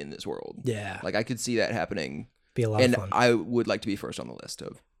D&D game in this world. Yeah. Like I could see that happening. Be a lot of fun. And I would like to be first on the list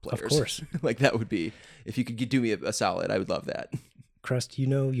of players. Of course. Like that would be, if you could do me a solid, I would love that. Crust,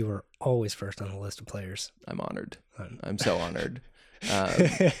 you are always first on the list of players. I'm honored. I'm so honored.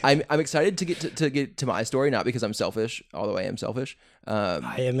 I'm excited to get to my story, not because I'm selfish, although I am selfish.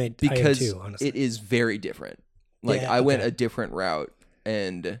 I am too, honestly. It is very different. Like I went a different route,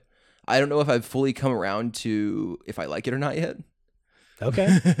 and I don't know if I've fully come around to if I like it or not yet.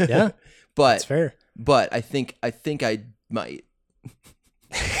 Okay. Yeah. But that's fair. But I think I might.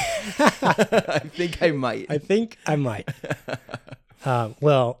 I think I might.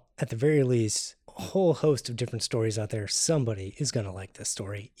 Well, at the very least, a whole host of different stories out there. Somebody is going to like this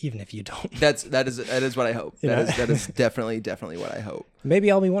story, even if you don't. That is what I hope. That is definitely what I hope.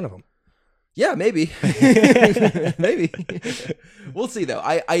 Maybe I'll be one of them. Yeah, maybe. Maybe. We'll see though.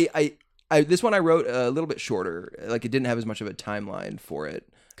 I this one I wrote a little bit shorter. Like it didn't have as much of a timeline for it.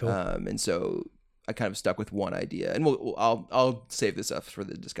 Cool. And so I kind of stuck with one idea, and I'll save this up for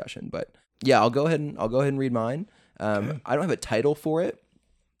the discussion. But yeah, I'll go ahead and read mine. Okay. I don't have a title for it,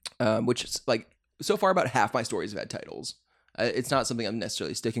 which is like so far about half my stories have had titles. It's not something I'm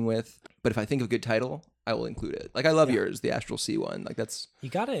necessarily sticking with, but if I think of a good title, I will include it. Like I love yours, the Astral Sea one. Like that's, you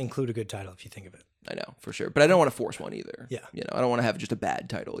got to include a good title if you think of it. I know for sure, but I don't want to force one either. Yeah, I don't want to have just a bad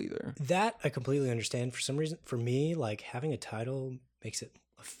title either. That I completely understand. For some reason, for me, like having a title makes it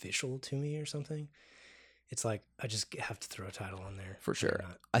official to me or something. It's like I just have to throw a title on there. For sure.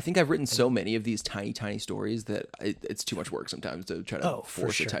 I think I've written so many of these tiny stories that it's too much work sometimes to try to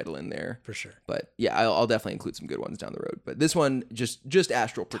force a title in there. For sure. But yeah, I'll definitely include some good ones down the road. But this one, just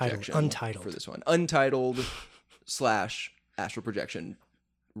Astral Projection. Untitled. For this one. Untitled / Astral Projection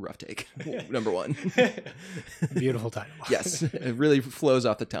rough take. Number 1. Beautiful title. Yes. It really flows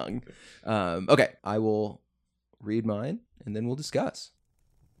off the tongue. Okay. I will read mine and then we'll discuss.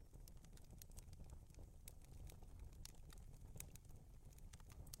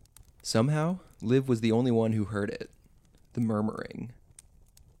 Somehow, Liv was the only one who heard it. The murmuring.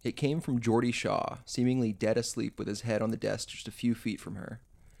 It came from Geordie Shaw, seemingly dead asleep with his head on the desk just a few feet from her.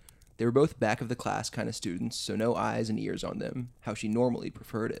 They were both back of the class kind of students, so no eyes and ears on them, how she normally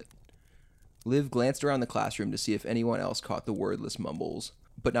preferred it. Liv glanced around the classroom to see if anyone else caught the wordless mumbles,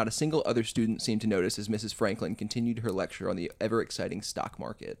 but not a single other student seemed to notice as Mrs. Franklin continued her lecture on the ever-exciting stock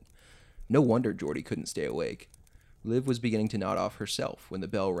market. No wonder Geordie couldn't stay awake. Liv was beginning to nod off herself when the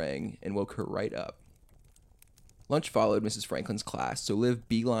bell rang and woke her right up. Lunch followed Mrs. Franklin's class, so Liv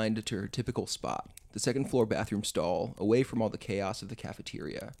beelined to her typical spot, the second-floor bathroom stall, away from all the chaos of the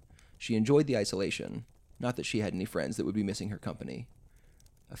cafeteria. She enjoyed the isolation, not that she had any friends that would be missing her company.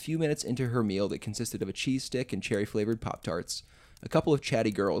 A few minutes into her meal that consisted of a cheese stick and cherry-flavored Pop-Tarts, a couple of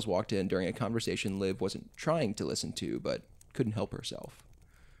chatty girls walked in during a conversation Liv wasn't trying to listen to, but couldn't help herself.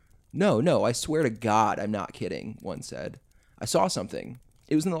 No, I swear to God, I'm not kidding, one said. I saw something.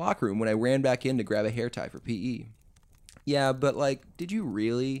 It was in the locker room when I ran back in to grab a hair tie for PE. Yeah, but did you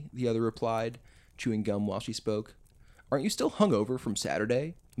really? The other replied, chewing gum while she spoke. Aren't you still hungover from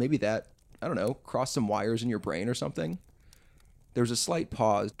Saturday? Maybe that, I don't know, crossed some wires in your brain or something? There was a slight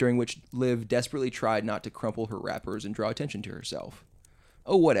pause, during which Liv desperately tried not to crumple her wrappers and draw attention to herself.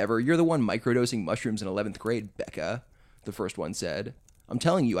 Oh, whatever, you're the one microdosing mushrooms in 11th grade, Becca, the first one said. I'm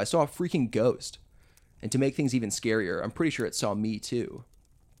telling you, I saw a freaking ghost. And to make things even scarier, I'm pretty sure it saw me too.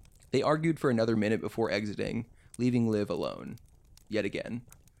 They argued for another minute before exiting, leaving Liv alone. Yet again.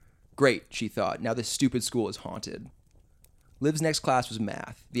 Great, she thought, now this stupid school is haunted. Liv's next class was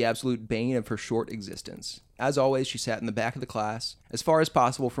math, the absolute bane of her short existence. As always, she sat in the back of the class, as far as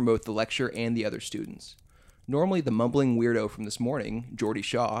possible from both the lecture and the other students. Normally, the mumbling weirdo from this morning, Geordie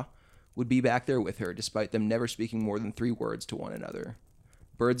Shaw, would be back there with her, despite them never speaking more than 3 words to one another.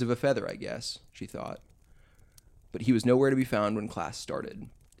 Birds of a feather, I guess, she thought. But he was nowhere to be found when class started.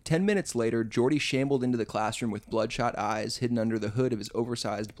 10 minutes later, Geordie shambled into the classroom with bloodshot eyes hidden under the hood of his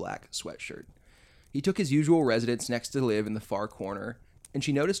oversized black sweatshirt. He took his usual residence next to Liv in the far corner, and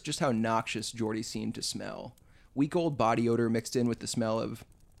she noticed just how noxious Geordie seemed to smell. Weak old body odor mixed in with the smell of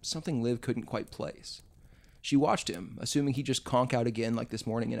something Liv couldn't quite place. She watched him, assuming he'd just conk out again like this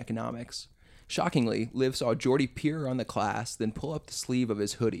morning in economics. Shockingly, Liv saw Geordie peer around the class, then pull up the sleeve of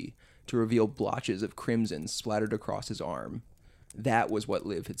his hoodie to reveal blotches of crimson splattered across his arm. That was what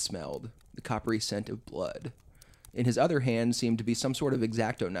Liv had smelled, the coppery scent of blood. In his other hand seemed to be some sort of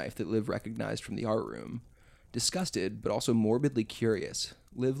X-Acto knife that Liv recognized from the art room. Disgusted, but also morbidly curious,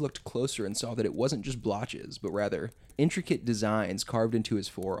 Liv looked closer and saw that it wasn't just blotches, but rather intricate designs carved into his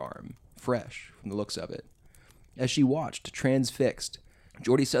forearm, fresh from the looks of it. As she watched, transfixed,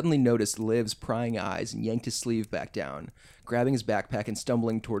 Geordie suddenly noticed Liv's prying eyes and yanked his sleeve back down, grabbing his backpack and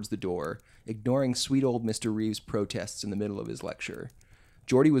stumbling towards the door, ignoring sweet old Mr. Reeves' protests in the middle of his lecture.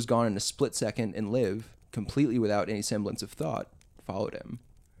 Geordie was gone in a split second, and Liv, completely without any semblance of thought, followed him.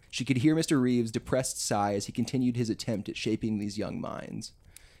 She could hear Mr. Reeves' depressed sigh as he continued his attempt at shaping these young minds.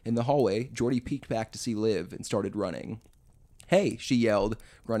 In the hallway, Geordie peeked back to see Liv and started running. Hey, she yelled,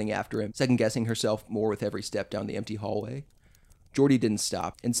 running after him, second-guessing herself more with every step down the empty hallway. Geordie didn't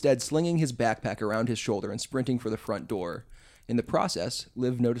stop, instead slinging his backpack around his shoulder and sprinting for the front door. In the process,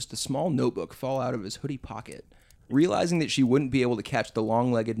 Liv noticed a small notebook fall out of his hoodie pocket. Realizing that she wouldn't be able to catch the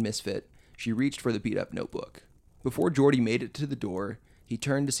long-legged misfit, she reached for the beat-up notebook. Before Geordie made it to the door, he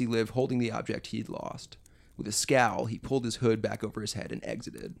turned to see Liv holding the object he'd lost. With a scowl, he pulled his hood back over his head and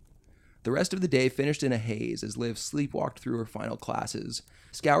exited. The rest of the day finished in a haze as Liv sleepwalked through her final classes,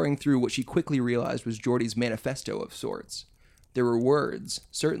 scouring through what she quickly realized was Geordie's manifesto of sorts. There were words,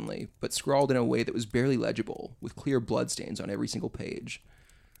 certainly, but scrawled in a way that was barely legible, with clear bloodstains on every single page.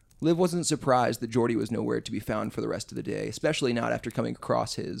 Liv wasn't surprised that Geordie was nowhere to be found for the rest of the day, especially not after coming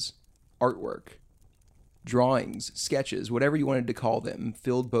across his artwork. Drawings, sketches, whatever you wanted to call them,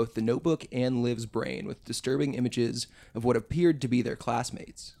 filled both the notebook and Liv's brain with disturbing images of what appeared to be their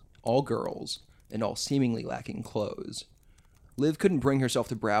classmates, all girls, and all seemingly lacking clothes. Liv couldn't bring herself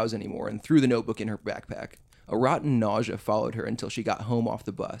to browse anymore and threw the notebook in her backpack. A rotten nausea followed her until she got home off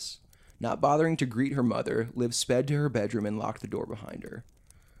the bus. Not bothering to greet her mother, Liv sped to her bedroom and locked the door behind her.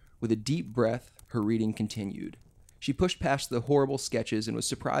 With a deep breath, her reading continued. She pushed past the horrible sketches and was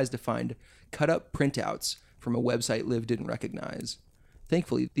surprised to find cut-up printouts from a website Liv didn't recognize.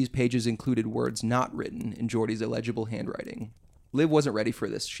 Thankfully, these pages included words not written in Geordie's illegible handwriting. Liv wasn't ready for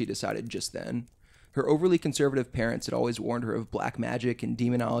this, she decided just then. Her overly conservative parents had always warned her of black magic and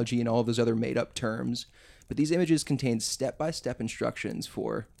demonology and all of those other made-up terms, but these images contained step-by-step instructions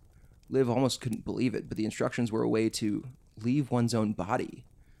for... Liv almost couldn't believe it, but the instructions were a way to leave one's own body.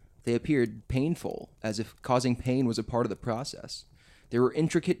 They appeared painful, as if causing pain was a part of the process. There were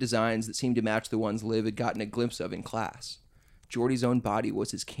intricate designs that seemed to match the ones Liv had gotten a glimpse of in class. Geordie's own body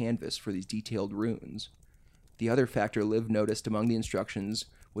was his canvas for these detailed runes. The other factor Liv noticed among the instructions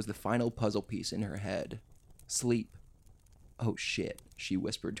was the final puzzle piece in her head. Sleep. Oh shit, she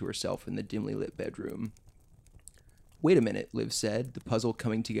whispered to herself in the dimly lit bedroom. Wait a minute, Liv said, the puzzle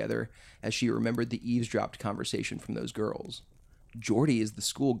coming together as she remembered the eavesdropped conversation from those girls. Geordie is the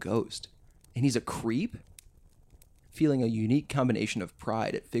school ghost, and he's a creep? Feeling a unique combination of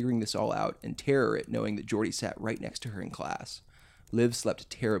pride at figuring this all out and terror at knowing that Geordie sat right next to her in class, Liv slept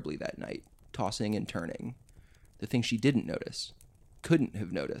terribly that night, tossing and turning. The thing she didn't notice, couldn't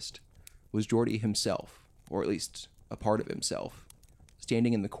have noticed, was Geordie himself, or at least a part of himself,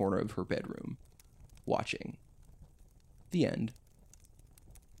 standing in the corner of her bedroom, watching. The end.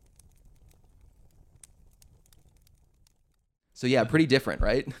 So yeah, pretty different,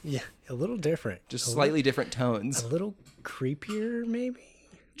 right? Yeah, a little different. Just slightly different tones. A little creepier, maybe?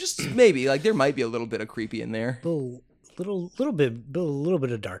 Just maybe. Like, there might be a little bit of creepy in there. A little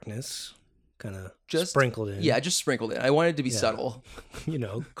bit of darkness. kind of Just sprinkled in. Yeah, just sprinkled in. I wanted it to be subtle.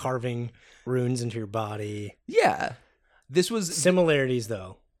 Carving runes into your body. Yeah. This was Similarities,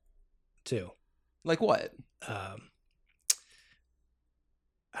 though, too. like what? I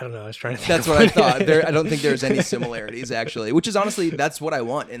don't know. I was trying to think. That's what I thought. I don't think there's any similarities, actually, which is honestly, that's what I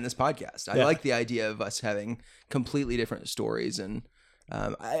want in this podcast. I like the idea of us having completely different stories. And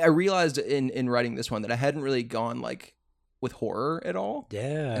I realized in writing this one that I hadn't really gone like with horror at all.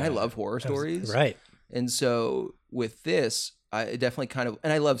 Yeah. And I love horror stories. Right. And so with this, I definitely kind of,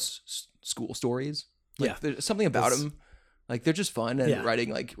 and I love school stories. Like, there's something about them. Like, they're just fun. And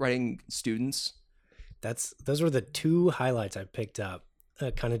writing students. Those were the two highlights I picked up.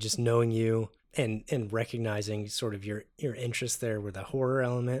 Kind of just knowing you and recognizing sort of your interest there with the horror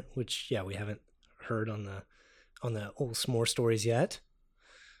element, which we haven't heard on the old s'more stories yet.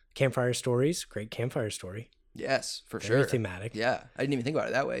 Campfire stories, great campfire story. Yes, for Very sure. thematic. Yeah, I didn't even think about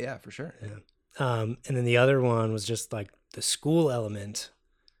it that way. Yeah, for sure. Yeah. And then the other one was just like the school element,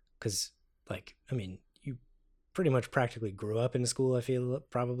 because you pretty much practically grew up in school. I feel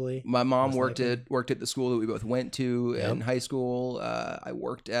probably. My mom worked at the school that we both went to in high school. I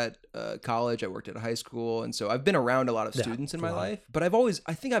worked at college. I worked at a high school, and so I've been around a lot of students in my life. But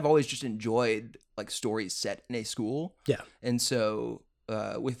I think I've always just enjoyed like stories set in a school. Yeah. And so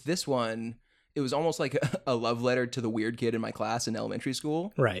with this one, it was almost like a love letter to the weird kid in my class in elementary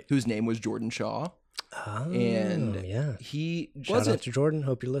school, right? Whose name was Jordan Shaw. Oh, and he wasn't. Shout out to Jordan.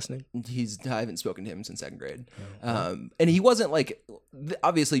 Hope you're listening. I haven't spoken to him since second grade. And he wasn't like,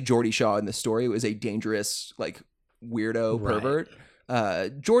 obviously Jordy Shaw in the story was a dangerous, like weirdo pervert.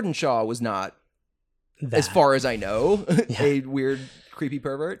 Jordan Shaw was not, as far as I know, a weird, creepy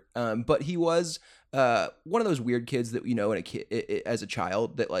pervert. But he was one of those weird kids that, as a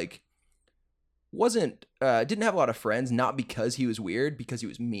child that like didn't have a lot of friends, not because he was weird, because he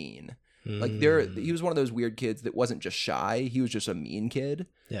was mean. Like he was one of those weird kids that wasn't just shy. He was just a mean kid.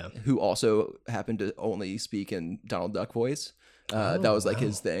 Yeah. Who also happened to only speak in Donald Duck voice. That was like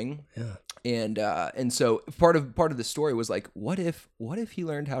his thing. Yeah. And so part of the story was like, what if he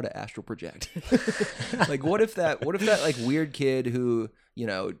learned how to astral project? Like what if that like weird kid who,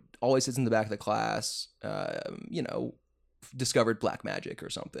 always sits in the back of the class, discovered black magic or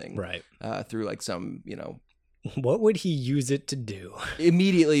something. Right. Through like some, what would he use it to do?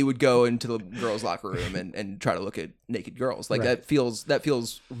 Immediately would go into the girls' locker room and try to look at naked girls. Like that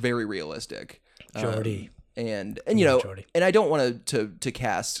feels very realistic. Jordy. And I don't want to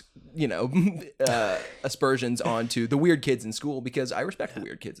cast, aspersions onto the weird kids in school, because I respect the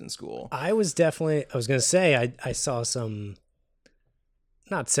weird kids in school. I was going to say, I saw some,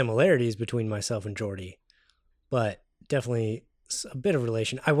 not similarities between myself and Jordy, but definitely a bit of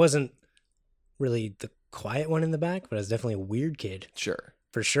relation. I wasn't really the quiet one in the back, but I was definitely a weird kid. Sure.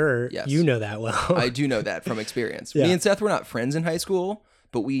 For sure. Yes. You know that well. I do know that from experience. Me and Seth were not friends in high school,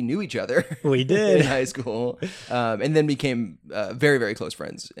 but we knew each other. We did in high school, and then became very, very close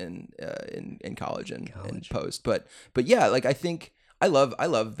friends in college and post. But yeah, like I love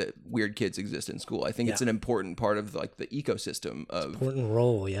that weird kids exist in school. I think it's an important part of like the ecosystem of important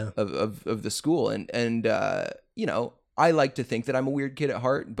role, of the school, and I like to think that I'm a weird kid at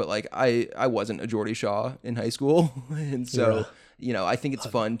heart, but like I wasn't a Geordie Shaw in high school, and so I think it's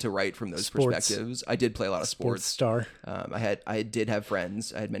fun to write from those perspectives. I did play a lot of sports. Star. I did have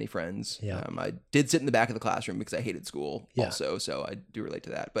friends. I had many friends. Yeah. I did sit in the back of the classroom because I hated school also, so I do relate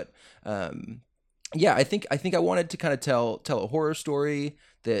to that. But I think I wanted to kind of tell a horror story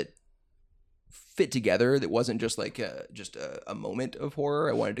that fit together, that wasn't just like a moment of horror.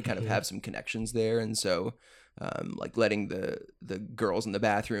 I wanted to kind of have some connections there, and so like letting the girls in the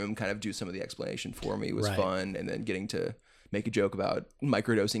bathroom kind of do some of the explanation for me was fun, and then getting to make a joke about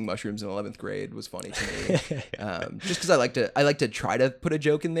microdosing mushrooms in 11th grade was funny to me. Just because I like to try to put a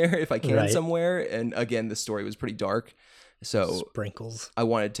joke in there if I can somewhere. And again, the story was pretty dark, so sprinkles. I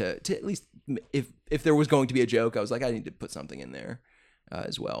wanted to at least, if there was going to be a joke, I was like, I need to put something in there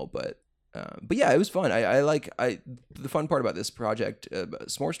as well. But yeah, it was fun. The fun part about this project,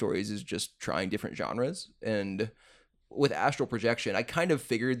 S'more Stories, is just trying different genres. And with astral projection, I kind of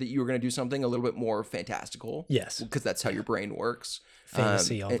figured that you were going to do something a little bit more fantastical. Yes. Because that's how your brain works.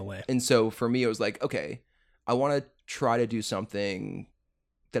 Fantasy all the way. And so for me, it was like, okay, I want to try to do something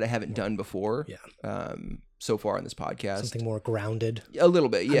that I haven't done before. Yeah. So far on this podcast. Something more grounded. A little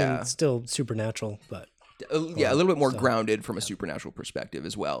bit, yeah. I mean, still supernatural, but... a little bit more grounded from a supernatural perspective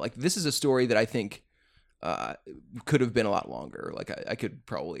as well. Like, this is a story that I think could have been a lot longer. Like, I could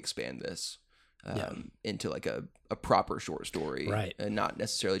probably expand this into like a proper short story, and not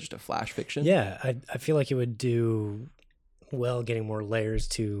necessarily just a flash fiction. Yeah, I feel like it would do well getting more layers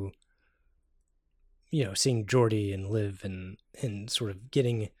to seeing Jordy and Liv and sort of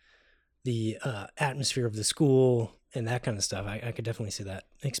getting the atmosphere of the school and that kind of stuff. I could definitely see that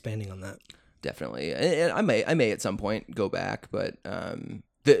expanding on that. Definitely. And I may at some point go back, but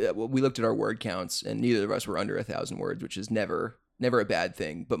we looked at our word counts and neither of us were under 1,000 words, which is never a bad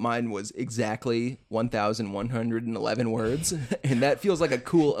thing. But mine was exactly 1,111 words, and that feels like a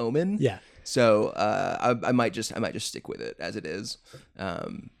cool omen. Yeah. So I might just stick with it as it is.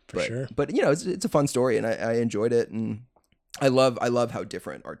 For sure. But it's a fun story, and I enjoyed it, and I love how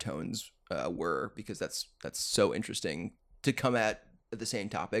different our tones were, because that's so interesting to come at the same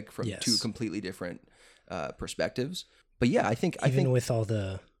topic from two completely different perspectives. But yeah, I think with all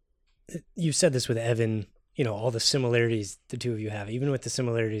you said this with Evan, all the similarities the two of you have, even with the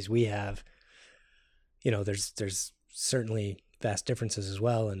similarities we have, there's certainly vast differences as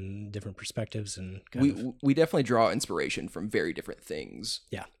well, and different perspectives, and we definitely draw inspiration from very different things.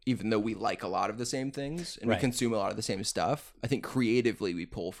 Yeah. Even though we like a lot of the same things and we consume a lot of the same stuff, I think creatively we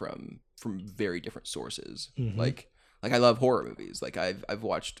pull from very different sources. Mm-hmm. Like I love horror movies. Like I've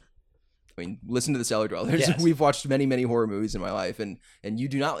watched, listen to the Cellar Dwellers. Yes. We've watched many, many horror movies in my life, and you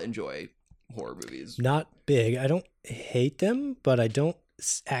do not enjoy horror movies. Not big. I don't hate them, but I don't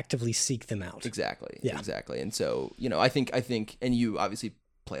actively seek them out. Exactly. Yeah. Exactly. And so, I think, and you obviously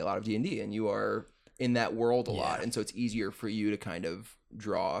play a lot of D&D, and you are in that world a lot. And so it's easier for you to kind of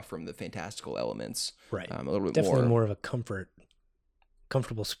draw from the fantastical elements. Right. A little bit definitely more of a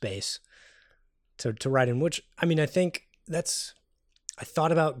comfortable space to write in, which, I think I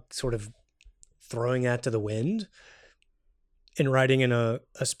thought about sort of throwing that to the wind and writing in a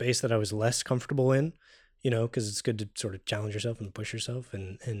space that I was less comfortable in, because it's good to sort of challenge yourself and push yourself.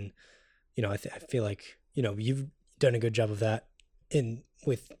 And I feel like, you've done a good job of that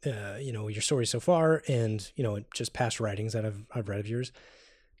with your story so far, and, just past writings that I've read of yours,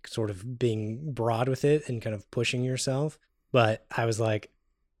 sort of being broad with it and kind of pushing yourself. But I was like,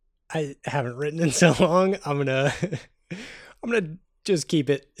 I haven't written in so long. I'm going to just keep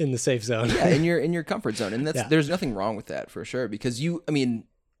it in the safe zone. Yeah, in your comfort zone. And there's nothing wrong with that, for sure, because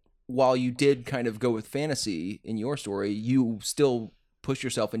while you did kind of go with fantasy in your story, you still pushed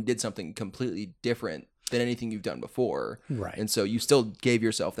yourself and did something completely different than anything you've done before. Right. And so you still gave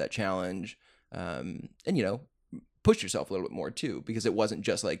yourself that challenge, and pushed yourself a little bit more too, because it wasn't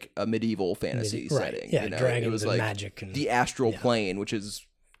just like a medieval fantasy setting. Yeah, dragons, it was like magic and the astral plane, which is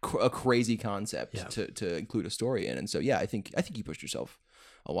a crazy concept to include a story in. And so I think you pushed yourself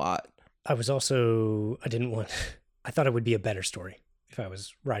a lot. I thought it would be a better story if I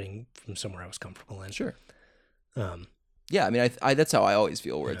was writing from somewhere I was comfortable in. Sure. Yeah, I that's how I always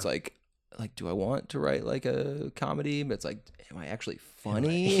feel, where it's like, do I want to write like a comedy? But it's like, am I actually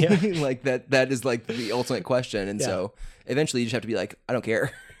funny? Yeah. Like that is like the ultimate question. And so eventually you just have to be like, I don't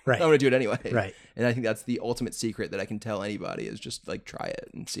care. Right. I'm going to do it anyway. Right. And I think that's the ultimate secret that I can tell anybody, is just like, try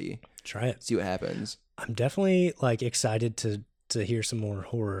it and see what happens. I'm definitely like excited to hear some more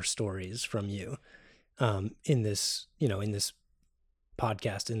horror stories from you, in this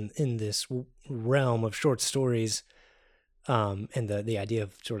podcast, in this realm of short stories, and the idea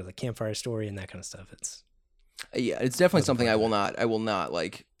of sort of the campfire story and that kind of stuff. It's definitely something I will not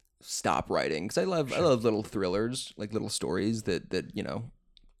like stop writing, because I love little thrillers, like little stories that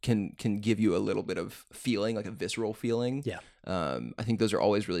can give you a little bit of feeling, like a visceral feeling. Yeah. I think those are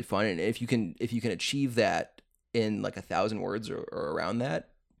always really fun, and if you can achieve that in like 1,000 words or around that,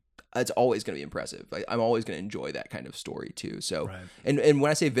 it's always going to be impressive. Like, I'm always going to enjoy that kind of story too. So, and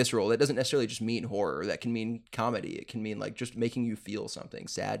when I say visceral, that doesn't necessarily just mean horror. That can mean comedy. It can mean like just making you feel something,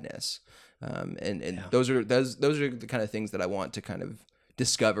 sadness. Those are the kind of things that I want to kind of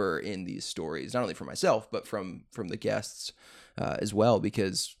discover in these stories, not only for myself, but from the guests as well,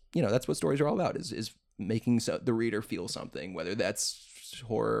 because that's what stories are all about, is making the reader feel something, whether that's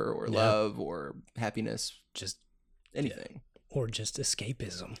horror or love or happiness, just anything. Or just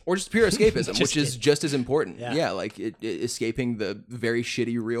escapism. Or just pure escapism, which is just as important. Yeah, like escaping the very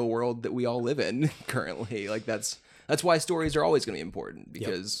shitty real world that we all live in currently. Like that's why stories are always going to be important,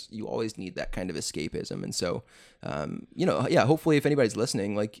 because you always need that kind of escapism. And so, hopefully if anybody's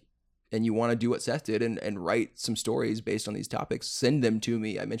listening, like, and you want to do what Seth did and write some stories based on these topics, send them to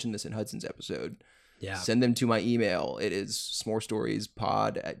me. I mentioned this in Hudson's episode. Yeah. Send them to my email. It is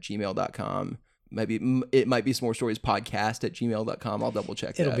smallstoriespod@gmail.com. It might be smallstoriespodcast@gmail.com. I'll double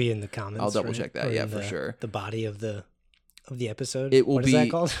check that. It'll be in the comments. I'll double check that. Yeah, for sure. The body of the of the episode? It will What is be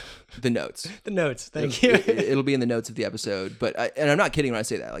that called? the notes. The notes. Thank you. It'll be in the notes of the episode. But and I'm not kidding when I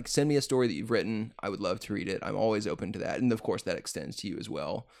say that. Like, send me a story that you've written. I would love to read it. I'm always open to that. And of course, that extends to you as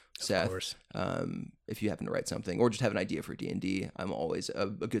well, Seth. Of course. If you happen to write something or just have an idea for D&D, I'm always a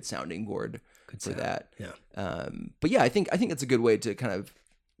good sounding board for that. Yeah. But yeah, I think it's a good way to kind of,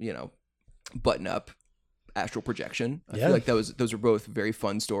 button up astral projection. I feel like those are both very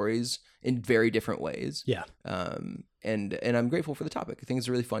fun stories in very different ways. Yeah. And I'm grateful for the topic. I think it's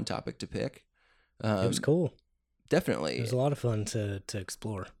a really fun topic to pick. It was cool. Definitely. It was a lot of fun to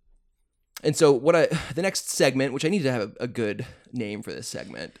explore. And so the next segment, which I need to have a good name for this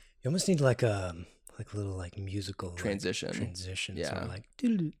segment. You almost need like a little like musical transition. Yeah. Sort of like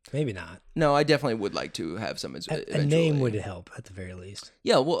maybe not. No, I definitely would like to have some a name would help at the very least.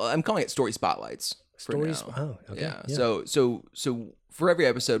 Yeah, well, I'm calling it Story Spotlights. Stories. Oh, okay. Yeah. So for every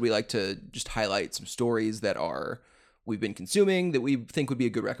episode, we like to just highlight some stories that we've been consuming that we think would be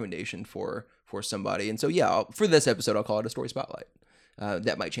a good recommendation for somebody. And so for this episode, I'll call it a Story Spotlight.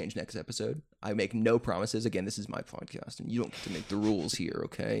 That might change next episode. I make no promises. Again, this is my podcast, and you don't get to make the rules here,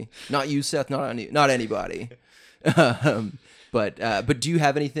 okay? Not you, Seth. Not anybody. But do you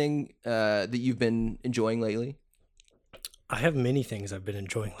have anything that you've been enjoying lately? I have many things I've been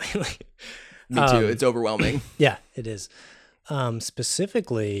enjoying lately. Me too. It's overwhelming. Yeah, it is.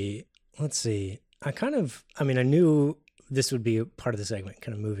 Specifically, let's see. I knew this would be a part of the segment,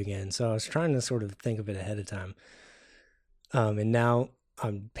 kind of moving in. So I was trying to sort of think of it ahead of time. And now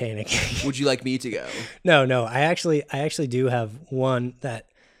I'm panicking. Would you like me to go? No. I actually do have one that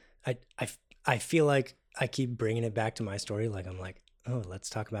I feel like I keep bringing it back to my story. Like I'm like, oh, let's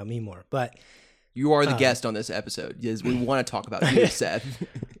talk about me more. But you are the guest on this episode. Yes, we want to talk about you, Seth.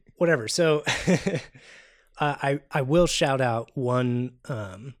 Whatever. So I will shout out one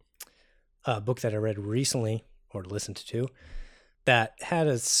book that I read recently or listened to that had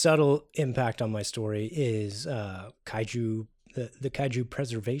a subtle impact on my story is Kaiju, the Kaiju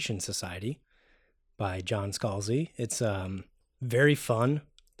Preservation Society by John Scalzi. It's very fun.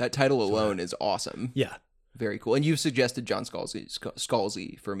 That title alone is awesome. Yeah. Very cool. And you've suggested John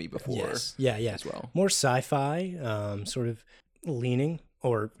Scalzi for me before. Yes. Yeah. As well. More sci-fi, sort of leaning,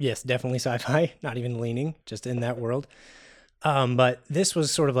 or yes, definitely sci-fi, not even leaning, just in that world. But this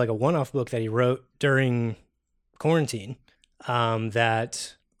was sort of like a one-off book that he wrote during quarantine,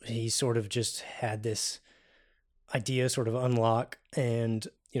 that he sort of just had this idea sort of unlock and,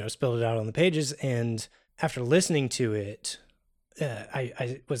 spilled it out on the pages. And after listening to it,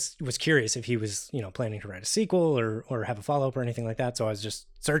 I was curious if he was, planning to write a sequel or have a follow-up or anything like that. So I was just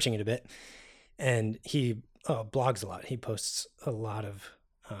searching it a bit, and he blogs a lot. He posts a lot of,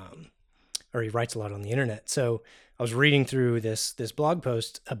 or he writes a lot on the internet. So I was reading through this blog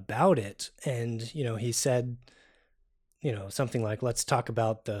post about it, and, he said, something like, let's talk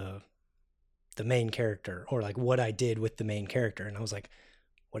about the main character, or like what I did with the main character. And I was like,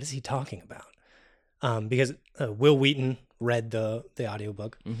 what is he talking about? Because Will Wheaton read the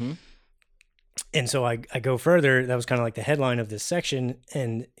audiobook. Mm-hmm. And so I go further. That was kind of like the headline of this section.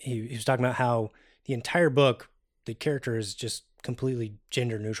 And he was talking about how the entire book, the character is just completely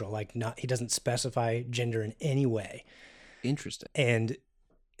gender neutral. Like he doesn't specify gender in any way. Interesting. And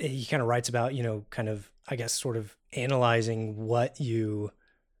he kind of writes about, kind of, I guess, sort of analyzing what your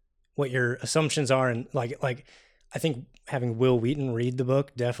assumptions are. And like, I think having Will Wheaton read the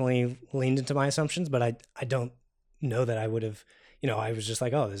book definitely leaned into my assumptions, but I don't know that I would have, I was just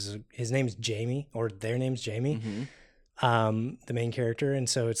like, oh, his name's Jamie, or their name's Jamie, mm-hmm. The main character. And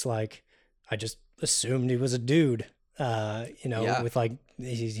so it's like, I just assumed he was a dude, with like,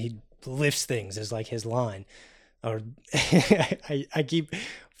 he lifts things as like his line, or I keep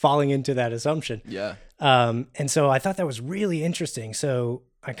falling into that assumption. Yeah. And so I thought that was really interesting. So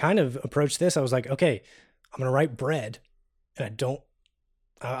I kind of approached this. I was like, okay, I'm going to write bread, and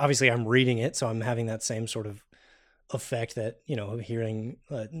obviously I'm reading it. So I'm having that same sort of effect that, hearing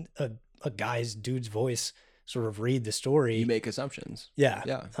a dude's voice sort of read the story. You make assumptions. Yeah.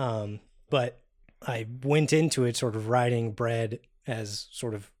 Yeah. But I went into it sort of writing bread as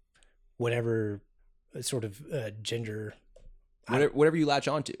sort of whatever sort of gender. Whatever you latch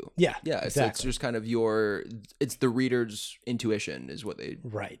onto. Yeah. Yeah. Exactly. It's just kind of it's the reader's intuition is what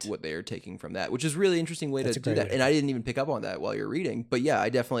they are taking from that, which is a really interesting way to do that. And I didn't even pick up on that while you're reading, but yeah, I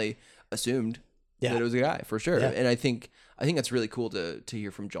definitely assumed that it was a guy for sure. Yeah. And I think that's really cool to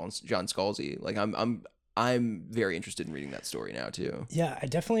hear from John Scalzi. Like I'm very interested in reading that story now too. Yeah, I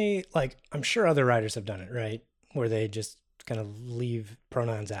definitely I'm sure other writers have done it, right? Where they just kind of leave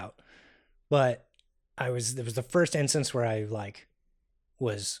pronouns out. But there was the first instance where I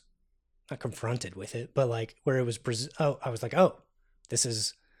not confronted with it, but like where it was, I was like, this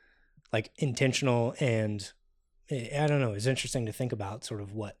is like intentional. And I don't know, it's interesting to think about sort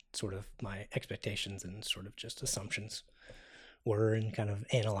of what sort of my expectations and sort of just assumptions were and kind of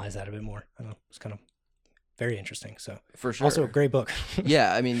analyze that a bit more. I don't know, it's kind of very interesting. So for sure. Also a great book.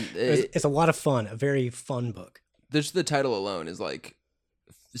 Yeah. I mean, it's a lot of fun, a very fun book. There's the title alone is like,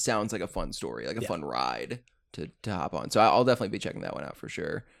 sounds like a fun story, like a fun ride to hop on. So I'll definitely be checking that one out for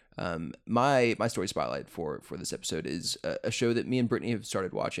sure. My story spotlight for this episode is a show that me and Brittany have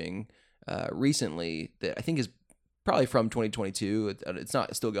started watching recently that I think is probably from 2022. It's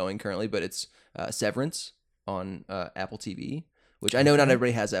not still going currently, but it's Severance on Apple TV, which I know not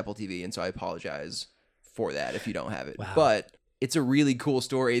everybody has Apple TV, and so I apologize for that if you don't have it. Wow. But it's a really cool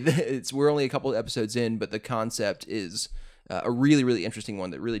story. We're only a couple of episodes in, but the concept is a really, really interesting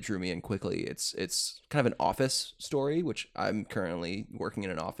one that really drew me in quickly. It's kind of an office story, which I'm currently working in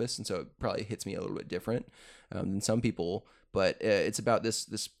an office, and so it probably hits me a little bit different than some people. But it's about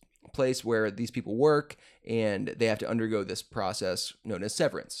this place where these people work, and they have to undergo this process known as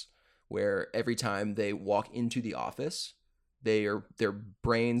severance, where every time they walk into the office, their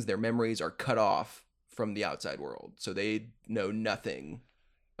brains, their memories are cut off from the outside world. So they know nothing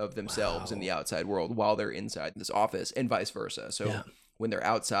of themselves in the outside world while they're inside this office, and vice versa. So when they're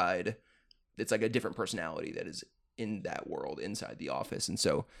outside, it's like a different personality that is in that world inside the office. And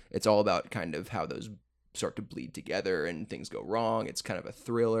so it's all about kind of how those start to bleed together and things go wrong. It's kind of a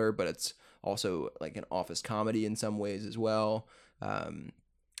thriller, but it's also like an office comedy in some ways as well.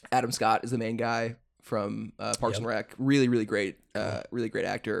 Adam Scott is the main guy from Parks and Rec. Really, really great, really great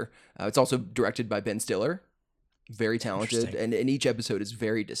actor. It's also directed by Ben Stiller. Very talented, and each episode is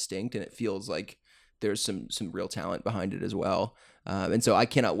very distinct, and it feels like there's some real talent behind it as well. And so I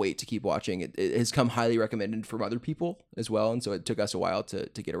cannot wait to keep watching. It has come highly recommended from other people as well, and so it took us a while to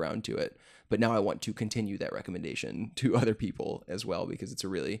get around to it. But now I want to continue that recommendation to other people as well, because it's a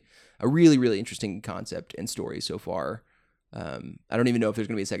really, really interesting concept and story so far. I don't even know if there's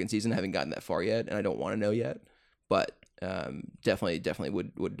going to be a second season. I haven't gotten that far yet, and I don't want to know yet. But definitely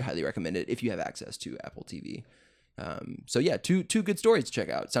would highly recommend it if you have access to Apple TV. So yeah, two good stories to check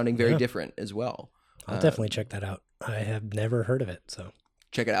out, sounding very different as well. I'll definitely check that out. I have never heard of it, so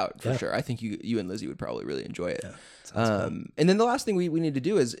check it out for sure. I think you and Lizzie would probably really enjoy it. Yeah, and then the last thing we need to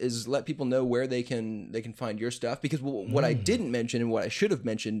do is let people know where they can find your stuff, because what I didn't mention and what I should have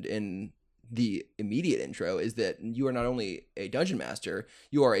mentioned in the immediate intro is that you are not only a dungeon master,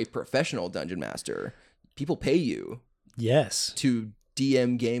 you are a professional dungeon master. People pay you to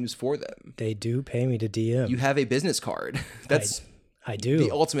DM games for them. They do pay me to DM. You have a business card. That's I do.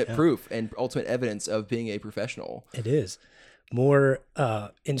 The ultimate proof and ultimate evidence of being a professional. It is. More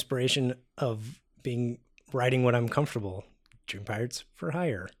inspiration of writing what I'm comfortable. Dream Pirates for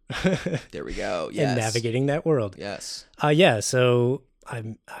Hire. There we go. Yes. And navigating that world. Yes. So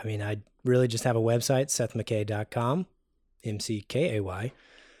I really just have a website, sethmckay.com, MCKAY.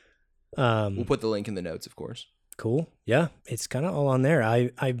 We'll put the link in the notes, of course. Cool. Yeah, it's kind of all on there.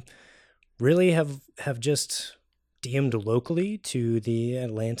 I really have just DM'd locally to the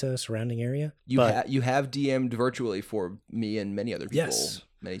Atlanta surrounding area. You have DM'd virtually for me and many other people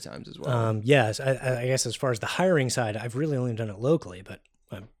many times as well. Yes, I guess as far as the hiring side, I've really only done it locally, but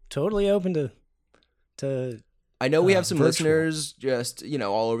I'm totally open to I know we have some listeners just,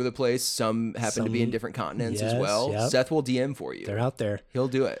 all over the place. Some happen to be in different continents as well. Yep. Seth will DM for you. They're out there. He'll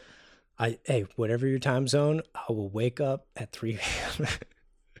do it. Hey, whatever your time zone, I will wake up at 3 a.m.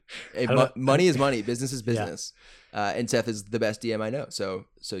 Hey, money is money. Business is business. Yeah. And Seth is the best DM I know. So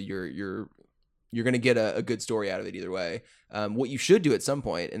you're going to get a good story out of it either way. What you should do at some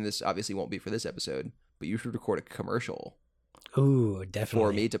point, and this obviously won't be for this episode, but you should record a commercial. Ooh, definitely.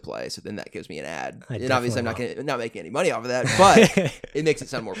 For me to play. So then that gives me an ad. And obviously I'm not making any money off of that, but it makes it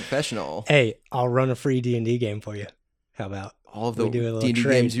sound more professional. Hey, I'll run a free D&D game for you. How about? All of the D&D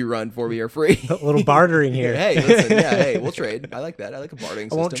games you run for me are free. A little bartering here. Hey, listen, we'll trade. I like that. I like a bartering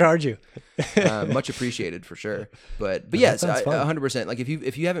system. I won't charge you. Much appreciated for sure. But yes, 100%. Like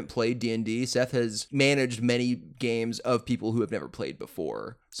if you haven't played D&D, Seth has managed many games of people who have never played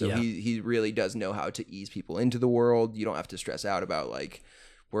before. So he really does know how to ease people into the world. You don't have to stress out about like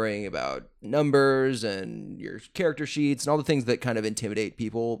worrying about numbers and your character sheets and all the things that kind of intimidate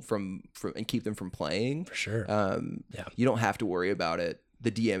people from and keep them from playing. For sure. You don't have to worry about it. The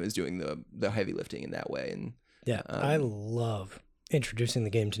DM is doing the heavy lifting in that way. And I love introducing the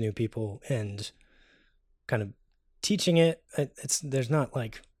game to new people and kind of teaching it. It's not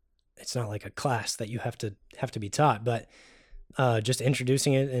like a class that you have to be taught, but just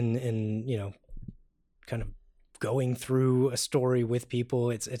introducing it and kind of going through a story with people.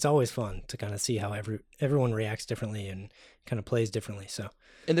 It's always fun to kind of see how everyone reacts differently and kind of plays differently. So,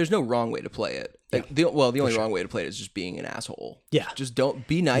 and there's no wrong way to play it. Like, the only wrong way to play it is just being an asshole. Yeah. Just don't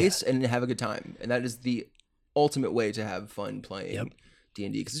be nice and have a good time. And that is the ultimate way to have fun playing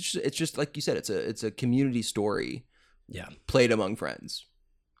D&D, because it's just like you said, it's a community story. Yeah. Played among friends.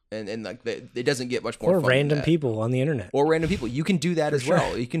 And like it doesn't get much more fun random than that. people on the internet. Or random people. You can do that as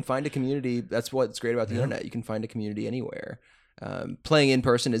well. You can find a community. That's what's great about the internet. You can find a community anywhere. Playing in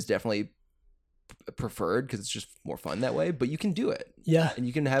person is definitely preferred because it's just more fun that way, but you can do it. Yeah. And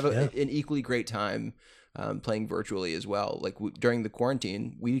you can have an equally great time playing virtually as well. Like during the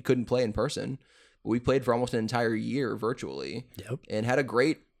quarantine, we couldn't play in person, but we played for almost an entire year virtually. And had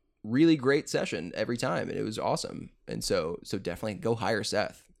a really great session every time, and it was awesome. And so definitely go hire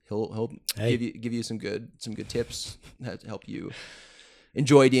Seth. He'll give you some good tips that help you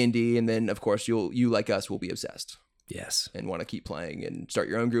enjoy D&D, and then of course you like us will be obsessed. Yes. And want to keep playing and start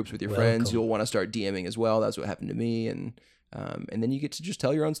your own groups with your friends. You'll want to start DMing as well. That's what happened to me, and then you get to just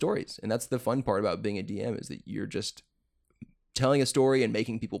tell your own stories. And that's the fun part about being a DM, is that you're just telling a story and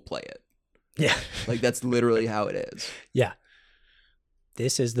making people play it. Yeah. Like that's literally how it is. Yeah.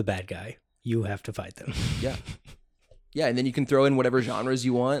 This is the bad guy. You have to fight them. Yeah. Yeah, and then you can throw in whatever genres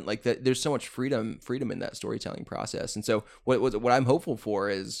you want. Like that, there's so much freedom in that storytelling process. And so what I'm hopeful for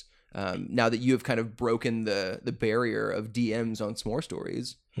is now that you have kind of broken the barrier of DMs on S'more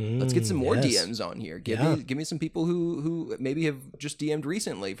Stories, let's get some more DMs on here. Give me some people who maybe have just DM'd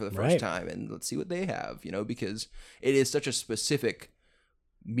recently for the first time, and let's see what they have. Because it is such a specific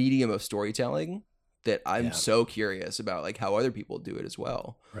medium of storytelling that I'm so curious about, like how other people do it as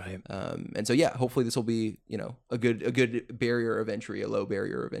well. Right. And so hopefully this will be a good barrier of entry, a low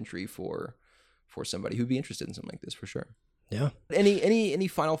barrier of entry for somebody who'd be interested in something like this for sure. Yeah. Any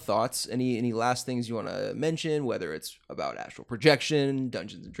final thoughts? Any last things you want to mention? Whether it's about astral projection,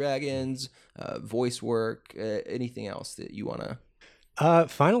 Dungeons and Dragons, voice work, anything else that you want to?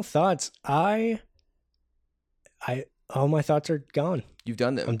 Final thoughts. All my thoughts are gone. You've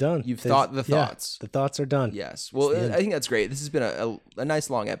done them. I'm done. You've thought the thoughts. The thoughts are done. Yes. Well, I think that's great. This has been a nice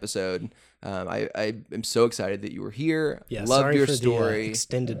long episode. I am so excited that you were here. Yeah, Loved your for story. The,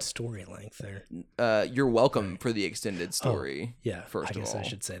 extended story length there. You're welcome for the extended story. I guess I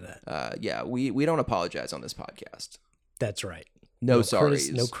should say that. We don't apologize on this podcast. That's right. No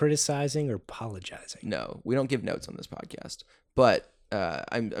sorries. No criticizing or apologizing. No, we don't give notes on this podcast. But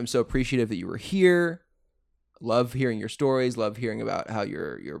I'm so appreciative that you were here. Love hearing your stories. Love hearing about how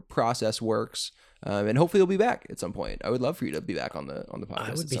your process works. And hopefully you'll be back at some point. I would love for you to be back on the podcast.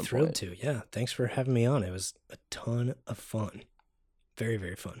 I would be thrilled to. Yeah. Thanks for having me on. It was a ton of fun. Very,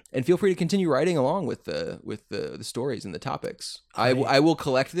 very fun. And feel free to continue writing along with the stories and the topics. I will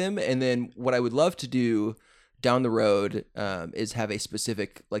collect them, and then what I would love to do down the road is have a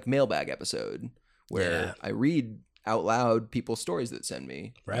specific like mailbag episode where I read out loud people's stories that send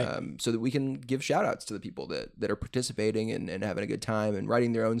me, so that we can give shout outs to the people that are participating and having a good time and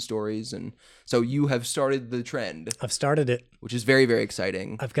writing their own stories. And so you have started the trend. I've started it, which is very, very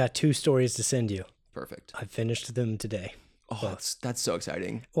exciting. I've got 2 stories to send you. Perfect. I finished them today. Oh, that's so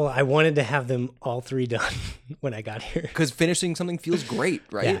exciting. Well, I wanted to have them all 3 done when I got here, because finishing something feels great,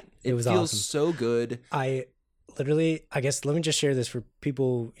 right? Yeah, it was feels awesome. So good. Literally, I guess, let me just share this for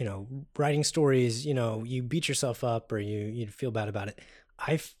people, writing stories, you beat yourself up or you feel bad about it.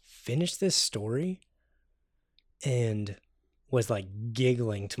 I finished this story and was like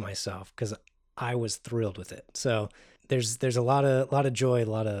giggling to myself because I was thrilled with it. So there's a lot of joy, a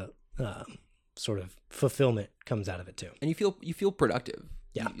lot of sort of fulfillment comes out of it too. And you feel productive.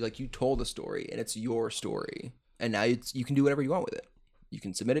 Yeah. You told a story and it's your story, and now you can do whatever you want with it. You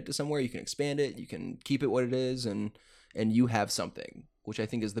can submit it to somewhere, you can expand it, you can keep it what it is, and you have something, which I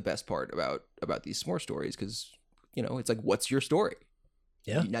think is the best part about these S'more stories, because it's like, what's your story?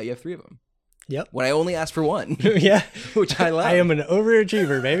 Yeah. Now you have 3 of them. Yep. When I only asked for 1. Yeah. Which I love. I am an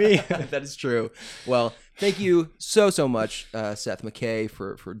overachiever, baby. That is true. Well, thank you so much, Seth McKay,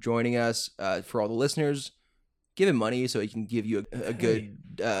 for joining us. For all the listeners, give him money so he can give you a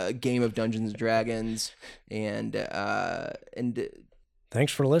good game of Dungeons and Dragons, and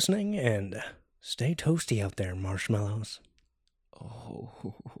thanks for listening, and stay toasty out there, marshmallows.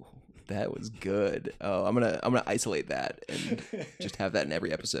 Oh, that was good. Oh, I'm gonna isolate that and just have that in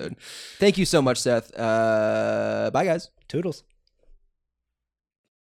every episode. Thank you so much, Seth. Bye, guys. Toodles.